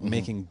music, like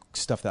making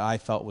stuff that I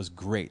felt was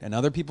great. And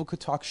other people could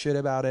talk shit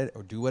about it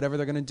or do whatever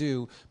they're going to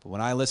do, but when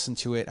I listened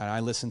to it and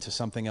I listened to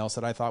something else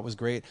that I thought was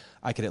great,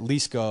 I could at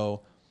least go,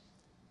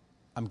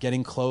 I'm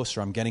getting closer,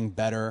 I'm getting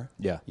better,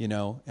 you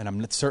know, and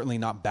I'm certainly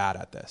not bad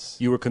at this.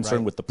 You were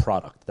concerned with the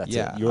product. That's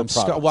it. Your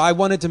product. Well, I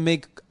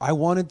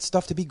wanted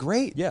stuff to be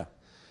great. Yeah.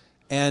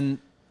 And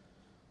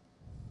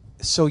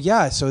so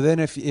then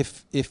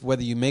if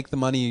whether you make the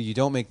money or you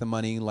don't make the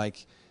money,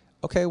 like,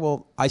 okay,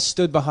 well, I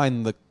stood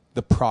behind the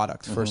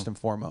product first and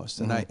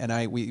foremost.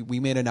 And we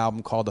made an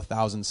album called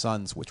 1,000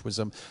 Suns, which was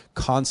a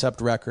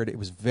concept record. It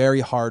was very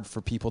hard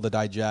for people to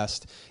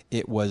digest.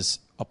 It was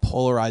a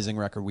polarizing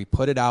record. We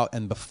put it out,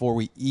 and before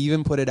we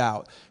even put it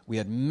out, we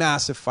had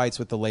massive fights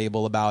with the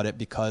label about it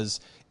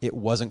because it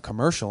wasn't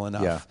commercial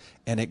enough. Yeah.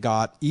 And it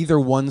got either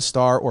 1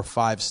 star or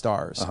 5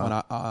 stars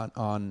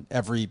on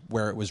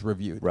everywhere it was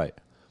reviewed. Right.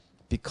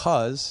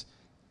 Because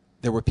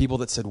there were people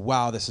that said,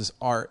 wow, this is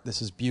art,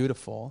 this is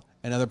beautiful.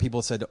 And other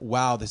people said,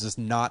 wow, this is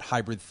not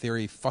Hybrid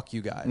Theory, fuck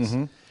you guys.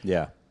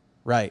 Yeah.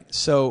 Right.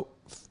 So,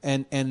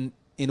 and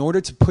in order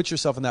to put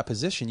yourself in that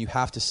position, you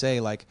have to say,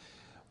 like,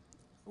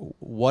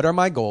 what are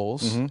my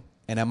goals, and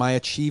am I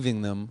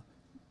achieving them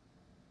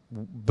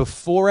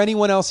before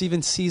anyone else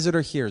even sees it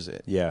or hears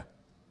it? Yeah.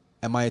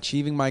 Am I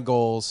achieving my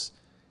goals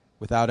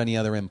without any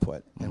other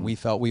input? And we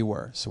felt we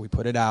were. So we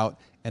put it out,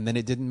 and then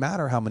it didn't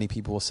matter how many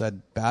people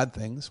said bad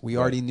things. We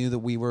already knew that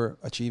we were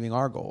achieving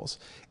our goals.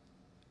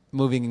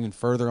 Moving even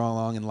further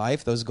along in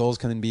life, those goals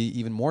can be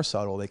even more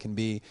subtle. They can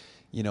be,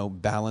 you know,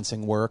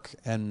 balancing work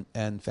and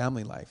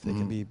family life. They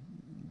can be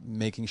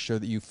making sure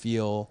that you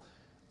feel,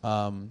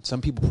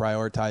 some people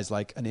prioritize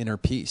like an inner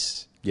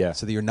peace. Yeah.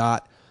 So that you're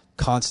not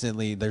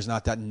constantly, there's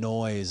not that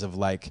noise of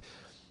like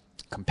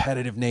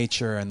competitive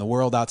nature and the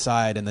world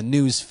outside and the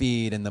news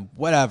feed and the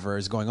whatever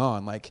is going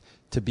on. Like,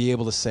 to be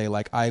able to say,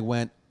 like, I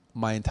went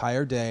my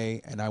entire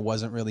day and I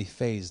wasn't really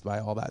fazed by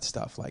all that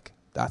stuff. Like,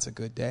 that's a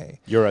good day.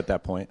 You're at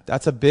that point.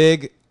 That's a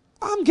big,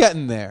 I'm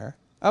getting there.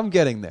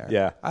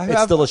 Yeah.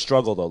 It's still a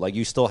struggle though. Like,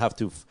 you still have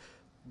to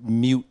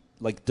mute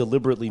like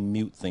deliberately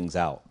mute things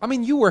out. I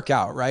mean, you work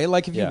out, right?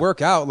 Like if you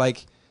work out,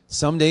 like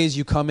some days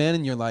you come in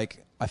and you're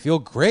like, I feel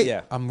great.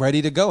 Yeah. I'm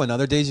ready to go. And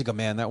other days you go,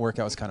 man, that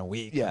workout was kind of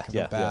weak. Yeah, I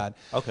feel bad.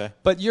 yeah. Okay.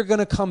 But you're going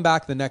to come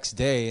back the next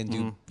day and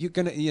do, you're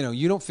going to,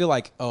 you don't feel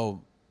like,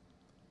 oh,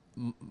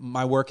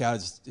 my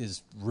workout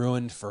is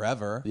ruined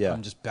forever. Yeah.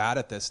 I'm just bad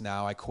at this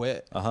now. I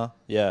quit.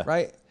 Yeah.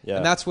 Right? Yeah.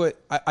 And that's what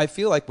I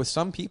feel like with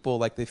some people,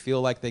 like they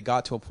feel like they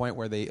got to a point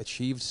where they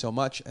achieved so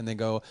much and they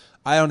go,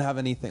 I don't have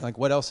anything. Like,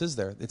 what else is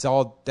there? It's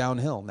all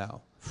downhill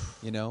now,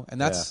 And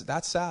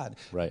that's sad.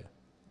 Right.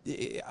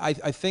 I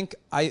think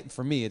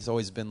for me, it's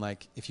always been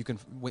like, if you can,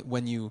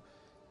 when you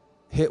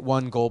hit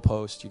one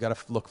goalpost, you got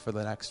to look for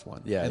the next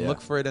one. Yeah. And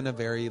look for it in a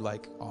very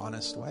like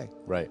honest way.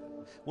 Right.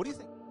 What do you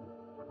think?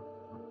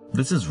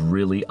 This is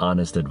really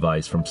honest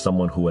advice from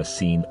someone who has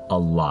seen a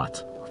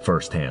lot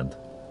firsthand.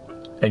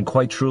 And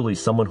quite truly,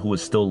 someone who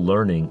is still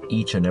learning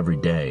each and every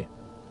day.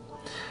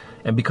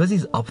 And because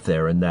he's up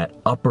there in that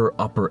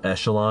upper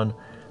echelon,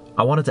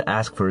 I wanted to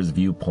ask for his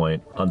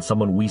viewpoint on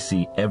someone we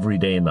see every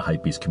day in the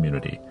Hypebeast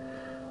community.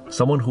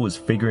 Someone who is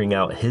figuring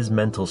out his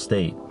mental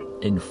state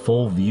in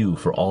full view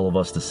for all of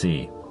us to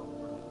see.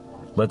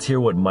 Let's hear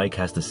what Mike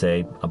has to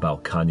say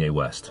about Kanye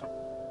West.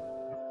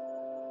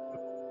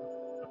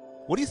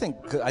 What do you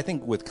think? 'Cause I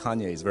think with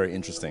Kanye is very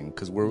interesting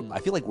because I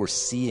feel like we're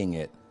seeing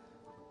it.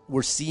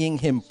 We're seeing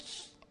him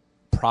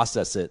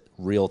process it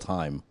real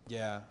time.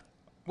 Yeah.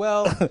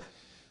 Well,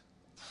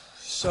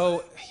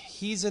 so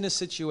he's in a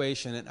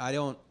situation, and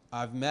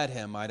I've met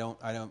him. I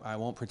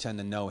won't pretend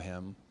to know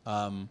him.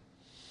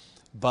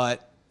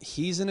 But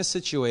he's in a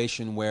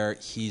situation where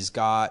he has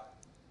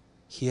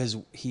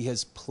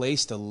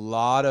placed a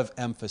lot of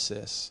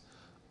emphasis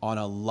on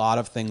a lot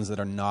of things that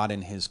are not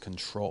in his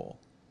control.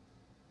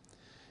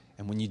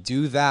 And when you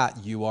do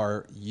that, you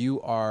are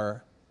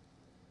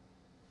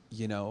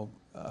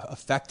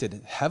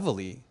affected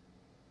heavily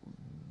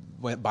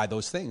by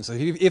those things. So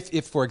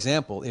if for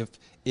example,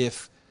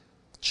 if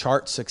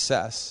chart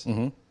success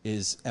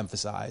is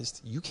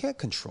emphasized, you can't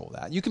control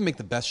that. You can make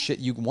the best shit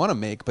you want to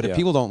make, but if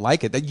people don't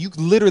like it, that you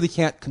literally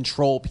can't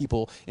control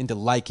people into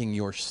liking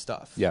your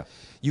stuff. Yeah.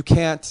 You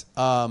can't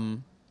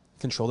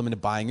control them into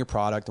buying your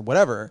product or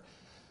whatever.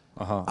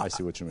 I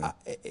see what you mean.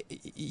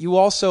 You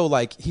also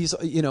like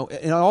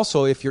and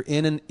also if you're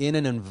in an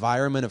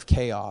environment of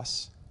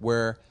chaos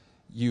where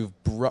you've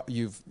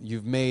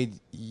made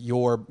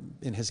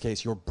in his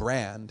case your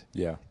brand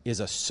is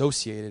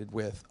associated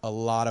with a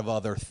lot of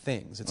other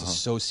things. It's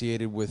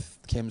associated with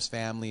Kim's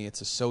family.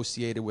 It's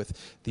associated with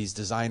these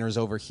designers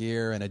over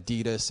here and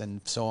Adidas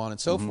and so on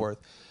and so forth.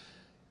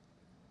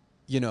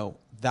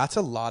 That's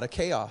a lot of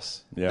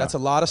chaos. Yeah. That's a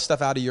lot of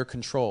stuff out of your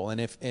control.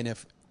 And if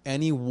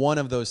any one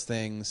of those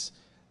things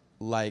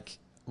like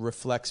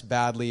reflects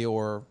badly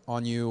or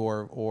on you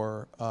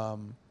or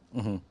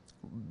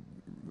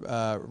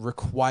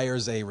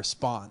requires a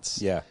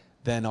response,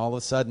 then all of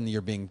a sudden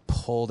you're being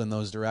pulled in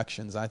those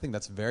directions. I think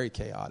that's very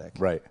chaotic.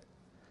 Right.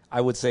 I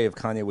would say if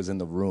Kanye was in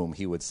the room,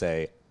 he would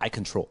say, I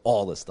control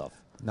all this stuff.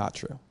 Not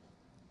true.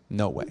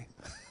 No way.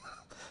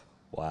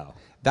 Wow.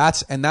 I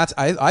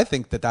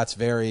think that's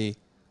very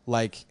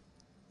like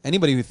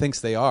anybody who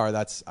thinks they are,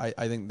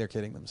 I think they're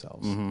kidding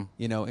themselves.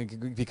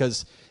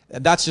 Because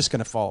that's just going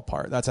to fall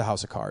apart. That's a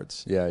house of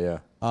cards. Yeah.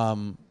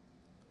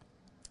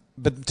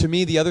 But to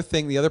me, the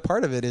other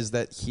part of it is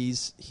that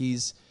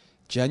he's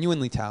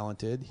genuinely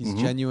talented. He's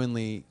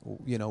genuinely,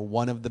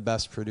 one of the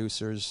best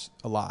producers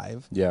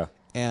alive. Yeah.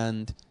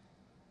 And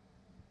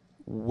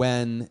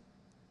when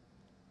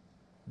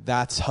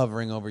that's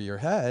hovering over your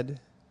head,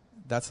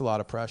 that's a lot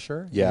of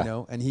pressure.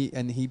 Yeah. And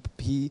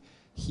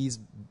he's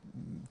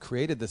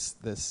created this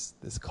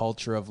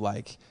culture of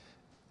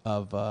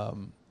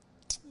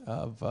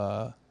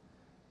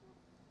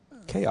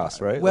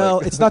chaos, right? Well,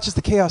 it's not just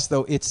the chaos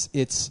though. It's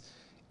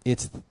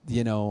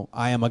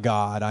I am a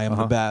god. I am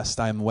the best.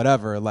 I am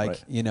whatever.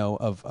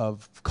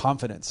 Of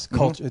confidence.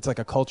 Culture. It's like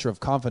a culture of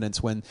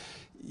confidence when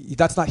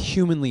that's not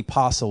humanly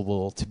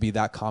possible to be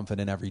that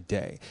confident every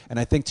day. And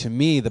I think to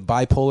me, the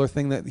bipolar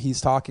thing that he's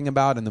talking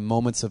about and the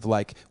moments of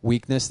like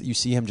weakness that you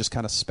see him just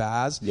kind of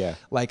spaz. Yeah.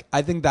 Like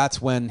I think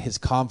that's when his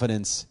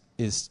confidence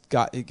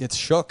it gets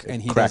shook and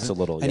he cracks a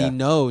little. And he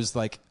knows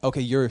like,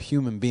 okay, you're a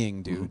human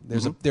being, dude.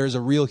 There's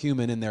a real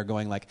human in there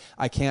going like,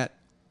 I can't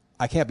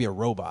be a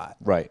robot.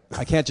 Right.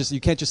 You can't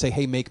just say,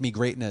 hey, make me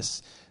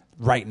greatness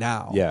right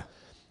now. Yeah.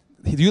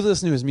 If you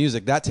listen to his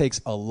music, that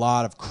takes a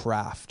lot of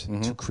craft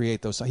to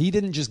create those. So he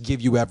didn't just give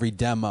you every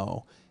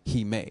demo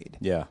he made.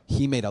 Yeah.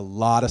 He made a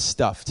lot of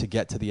stuff to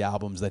get to the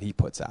albums that he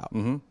puts out.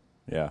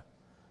 Yeah.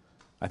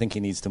 I think he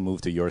needs to move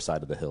to your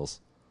side of the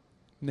hills.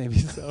 Maybe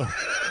so.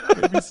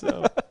 Maybe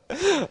so.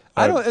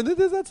 I don't. And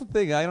that's the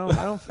thing.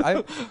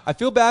 I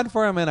feel bad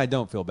for him, and I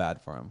don't feel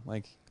bad for him.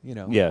 Like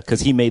Yeah, because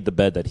he made the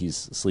bed that he's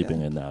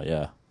sleeping in now.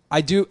 Yeah. I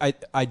do. I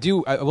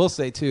will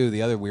say too.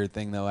 The other weird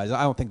thing though, is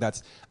I don't think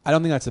that's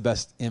the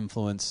best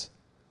influence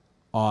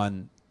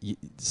on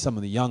some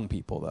of the young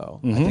people though.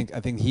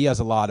 I think he has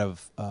a lot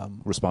of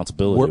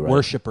responsibility, right?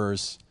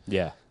 Worshippers.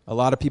 Yeah. a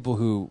lot of people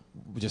who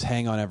just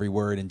hang on every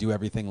word and do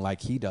everything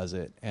like he does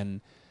it. And,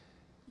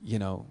 you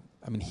know,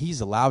 I mean, he's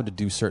allowed to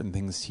do certain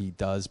things he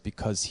does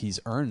because he's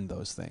earned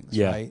those things,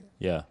 right?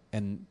 Yeah.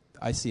 And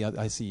I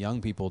see young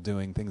people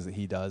doing things that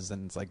he does,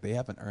 and it's like they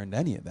haven't earned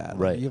any of that.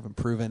 Right. Like, you haven't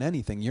proven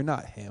anything. You're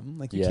not him.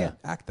 Like, you can't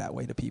act that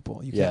way to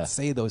people. You can't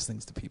say those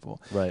things to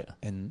people. Right.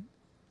 And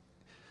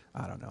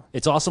I don't know.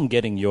 It's awesome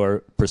getting your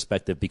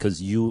perspective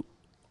because you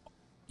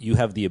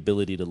have the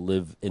ability to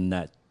live in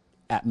that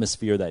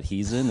atmosphere that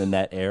he's in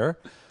that air.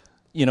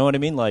 You know what I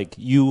mean? Like,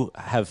 you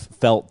have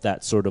felt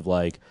that sort of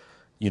like,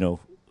 you know,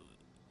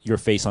 your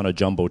face on a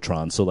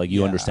Jumbotron. So like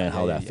you understand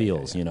how that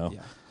feels, you know?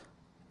 Yeah.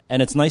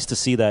 And it's nice to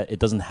see that it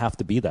doesn't have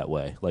to be that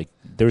way. Like,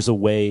 there's a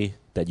way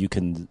that you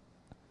can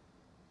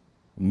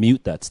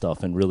mute that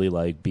stuff and really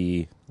like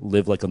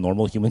live like a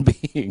normal human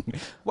being.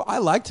 Well, I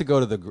like to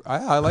go to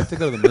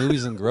the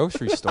movies and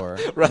grocery store.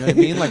 Right. You know what I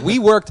mean? Like,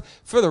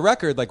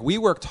 we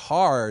worked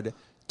hard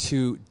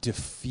to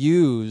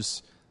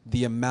diffuse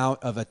the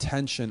amount of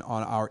attention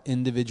on our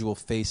individual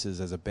faces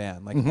as a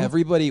band. Like,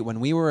 everybody, when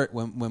we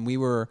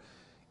were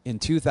in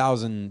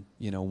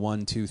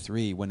 2001, 2,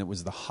 3, when it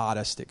was the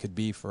hottest it could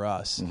be for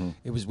us,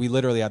 we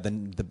literally had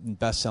the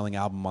best-selling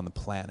album on the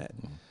planet,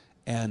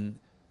 and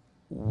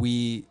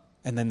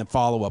then the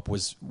follow-up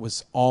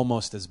was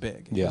almost as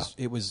big.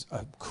 It was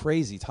a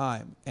crazy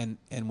time, and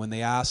when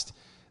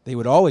they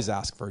would always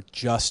ask for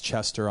just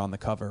Chester on the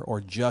cover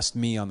or just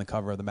me on the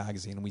cover of the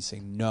magazine, and we say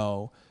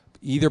no,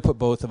 either put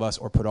both of us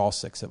or put all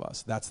 6 of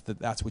us.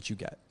 That's what you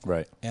get.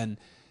 Right. And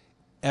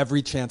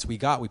every chance we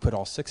got, we put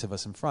all 6 of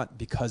us in front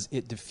because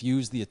it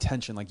diffused the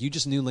attention. Like, you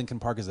just knew Linkin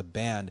Park as a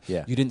band.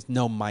 Yeah. You didn't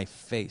know my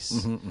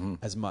face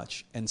as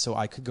much. And so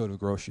I could go to a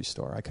grocery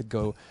store. I could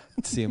go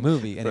see a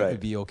movie and it would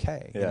be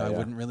okay. I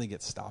wouldn't really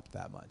get stopped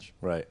that much.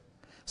 Right.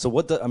 So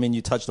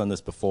you touched on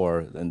this before,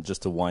 and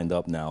just to wind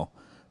up now,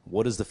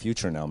 what is the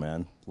future now,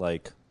 man?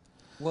 Like,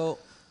 well,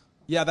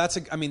 yeah,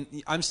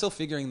 I'm still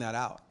figuring that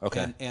out.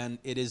 Okay. And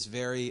it is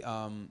very,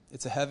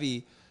 it's a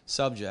heavy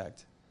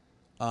subject.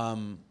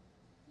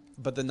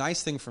 But the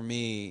nice thing for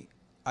me,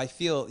 I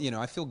feel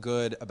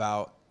good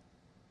about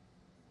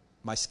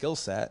my skill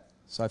set.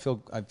 So I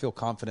feel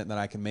confident that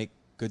I can make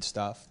good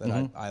stuff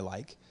that I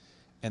like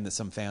and that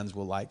some fans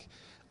will like.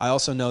 I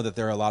also know that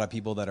there are a lot of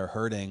people that are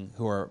hurting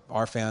who are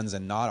our fans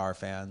and not our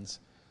fans,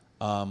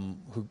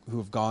 who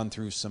have gone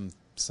through some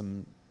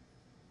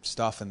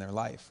stuff in their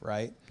life,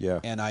 right? Yeah.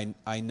 And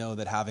I know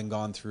that having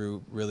gone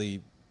through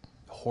really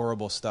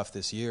horrible stuff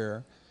this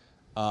year,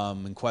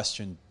 and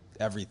questioned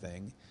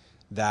everything,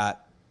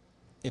 that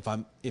if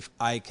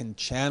I can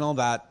channel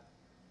the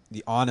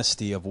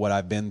honesty of what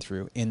I've been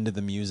through into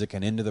the music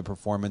and into the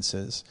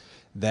performances,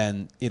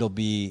 then it'll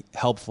be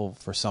helpful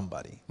for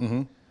somebody.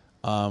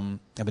 I've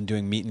been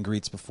doing meet and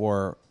greets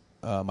before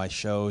my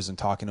shows and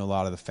talking to a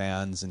lot of the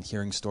fans and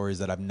hearing stories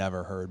that I've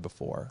never heard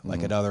before.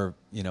 Like at other,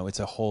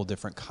 it's a whole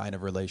different kind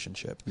of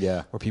relationship.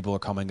 Yeah. Where people are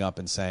coming up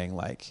and saying,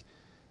 like,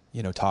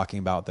 talking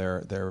about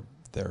their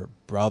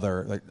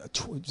brother, like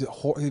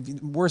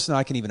worse than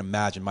I can even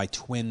imagine. My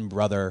twin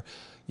brother,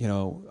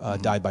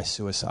 died by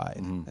suicide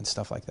and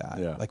stuff like that.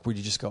 Yeah. Like, where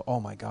you just go, oh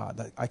my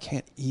God, I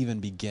can't even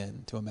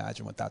begin to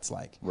imagine what that's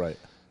like. Right.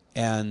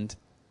 And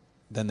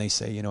then they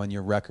say, and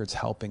your record's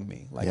helping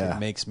me. Like, it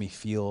makes me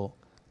feel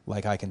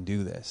like I can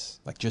do this.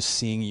 Like, just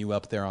seeing you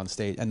up there on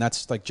stage. And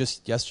that's like,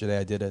 just yesterday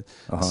I did a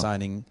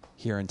signing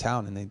here in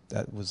town, and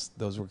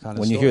those were kind of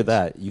when stories. you hear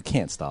that, you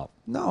can't stop.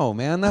 No,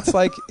 man, that's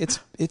like it's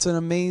an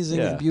amazing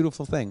and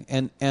beautiful thing.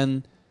 And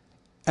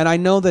I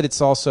know that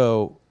it's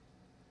also,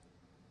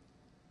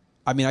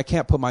 I mean, I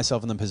can't put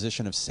myself in the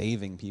position of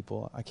saving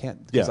people. I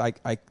can't, because I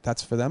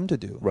that's for them to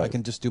do. Right. I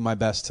can just do my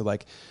best to,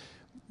 like,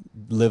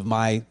 live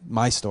my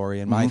story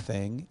and my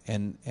thing,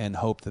 and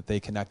hope that they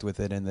connect with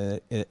it and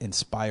that it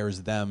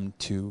inspires them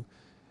to,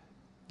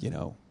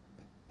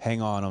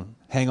 hang on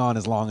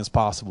as long as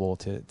possible,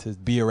 to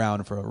be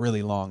around for a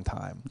really long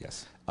time.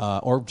 Yes.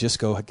 Or just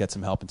go get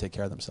some help and take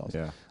care of themselves.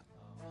 Yeah.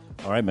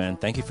 All right, man.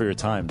 Thank you for your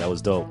time. That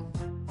was dope.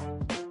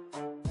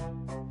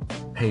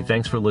 Hey,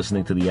 thanks for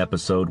listening to the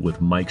episode with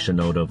Mike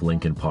Shinoda of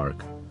Linkin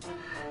Park.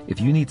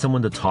 If you need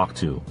someone to talk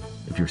to,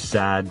 if you're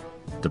sad,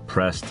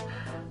 depressed,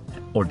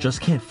 or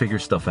just can't figure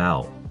stuff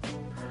out,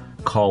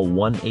 call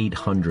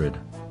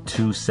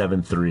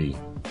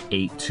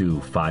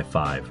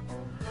 1-800-273-8255.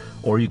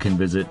 Or you can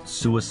visit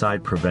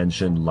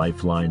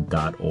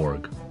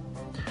suicidepreventionlifeline.org.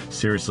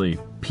 Seriously,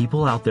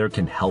 people out there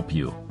can help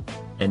you.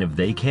 And if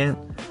they can't,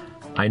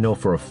 I know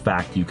for a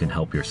fact you can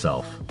help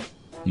yourself.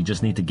 You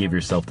just need to give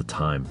yourself the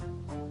time.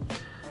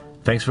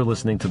 Thanks for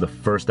listening to the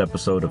first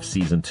episode of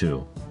Season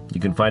 2. You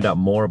can find out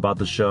more about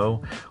the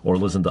show or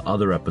listen to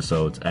other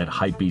episodes at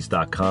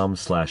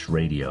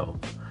hypebeast.com/radio.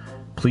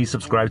 Please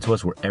subscribe to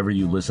us wherever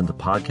you listen to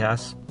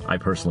podcasts. I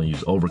personally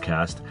use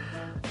Overcast.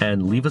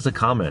 And leave us a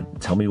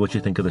comment. Tell me what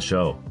you think of the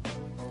show.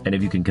 And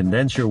if you can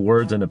condense your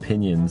words and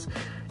opinions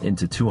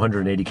into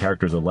 280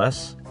 characters or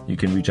less, you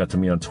can reach out to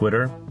me on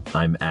Twitter.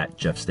 I'm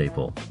 @Jeff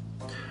Staple.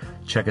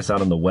 Check us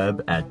out on the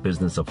web at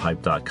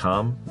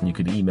businessofhype.com, and you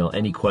can email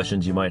any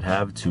questions you might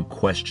have to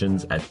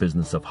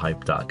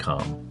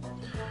questions@businessofhype.com.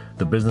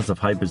 The Business of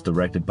Hype is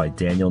directed by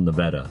Daniel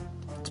Navetta.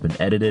 It's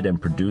been edited and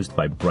produced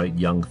by Bright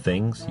Young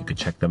Things. You can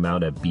check them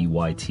out at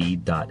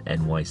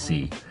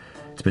byt.nyc.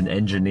 It's been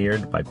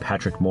engineered by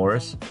Patrick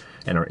Morris,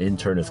 and our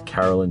intern is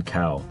Carolyn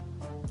Cow.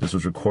 This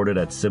was recorded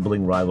at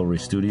Sibling Rivalry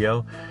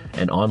Studio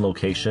and on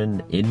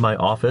location in my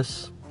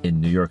office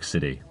in New York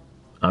City.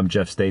 I'm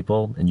Jeff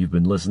Staple, and you've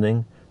been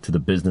listening to The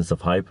Business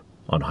of Hype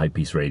on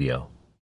Hypebeast Radio.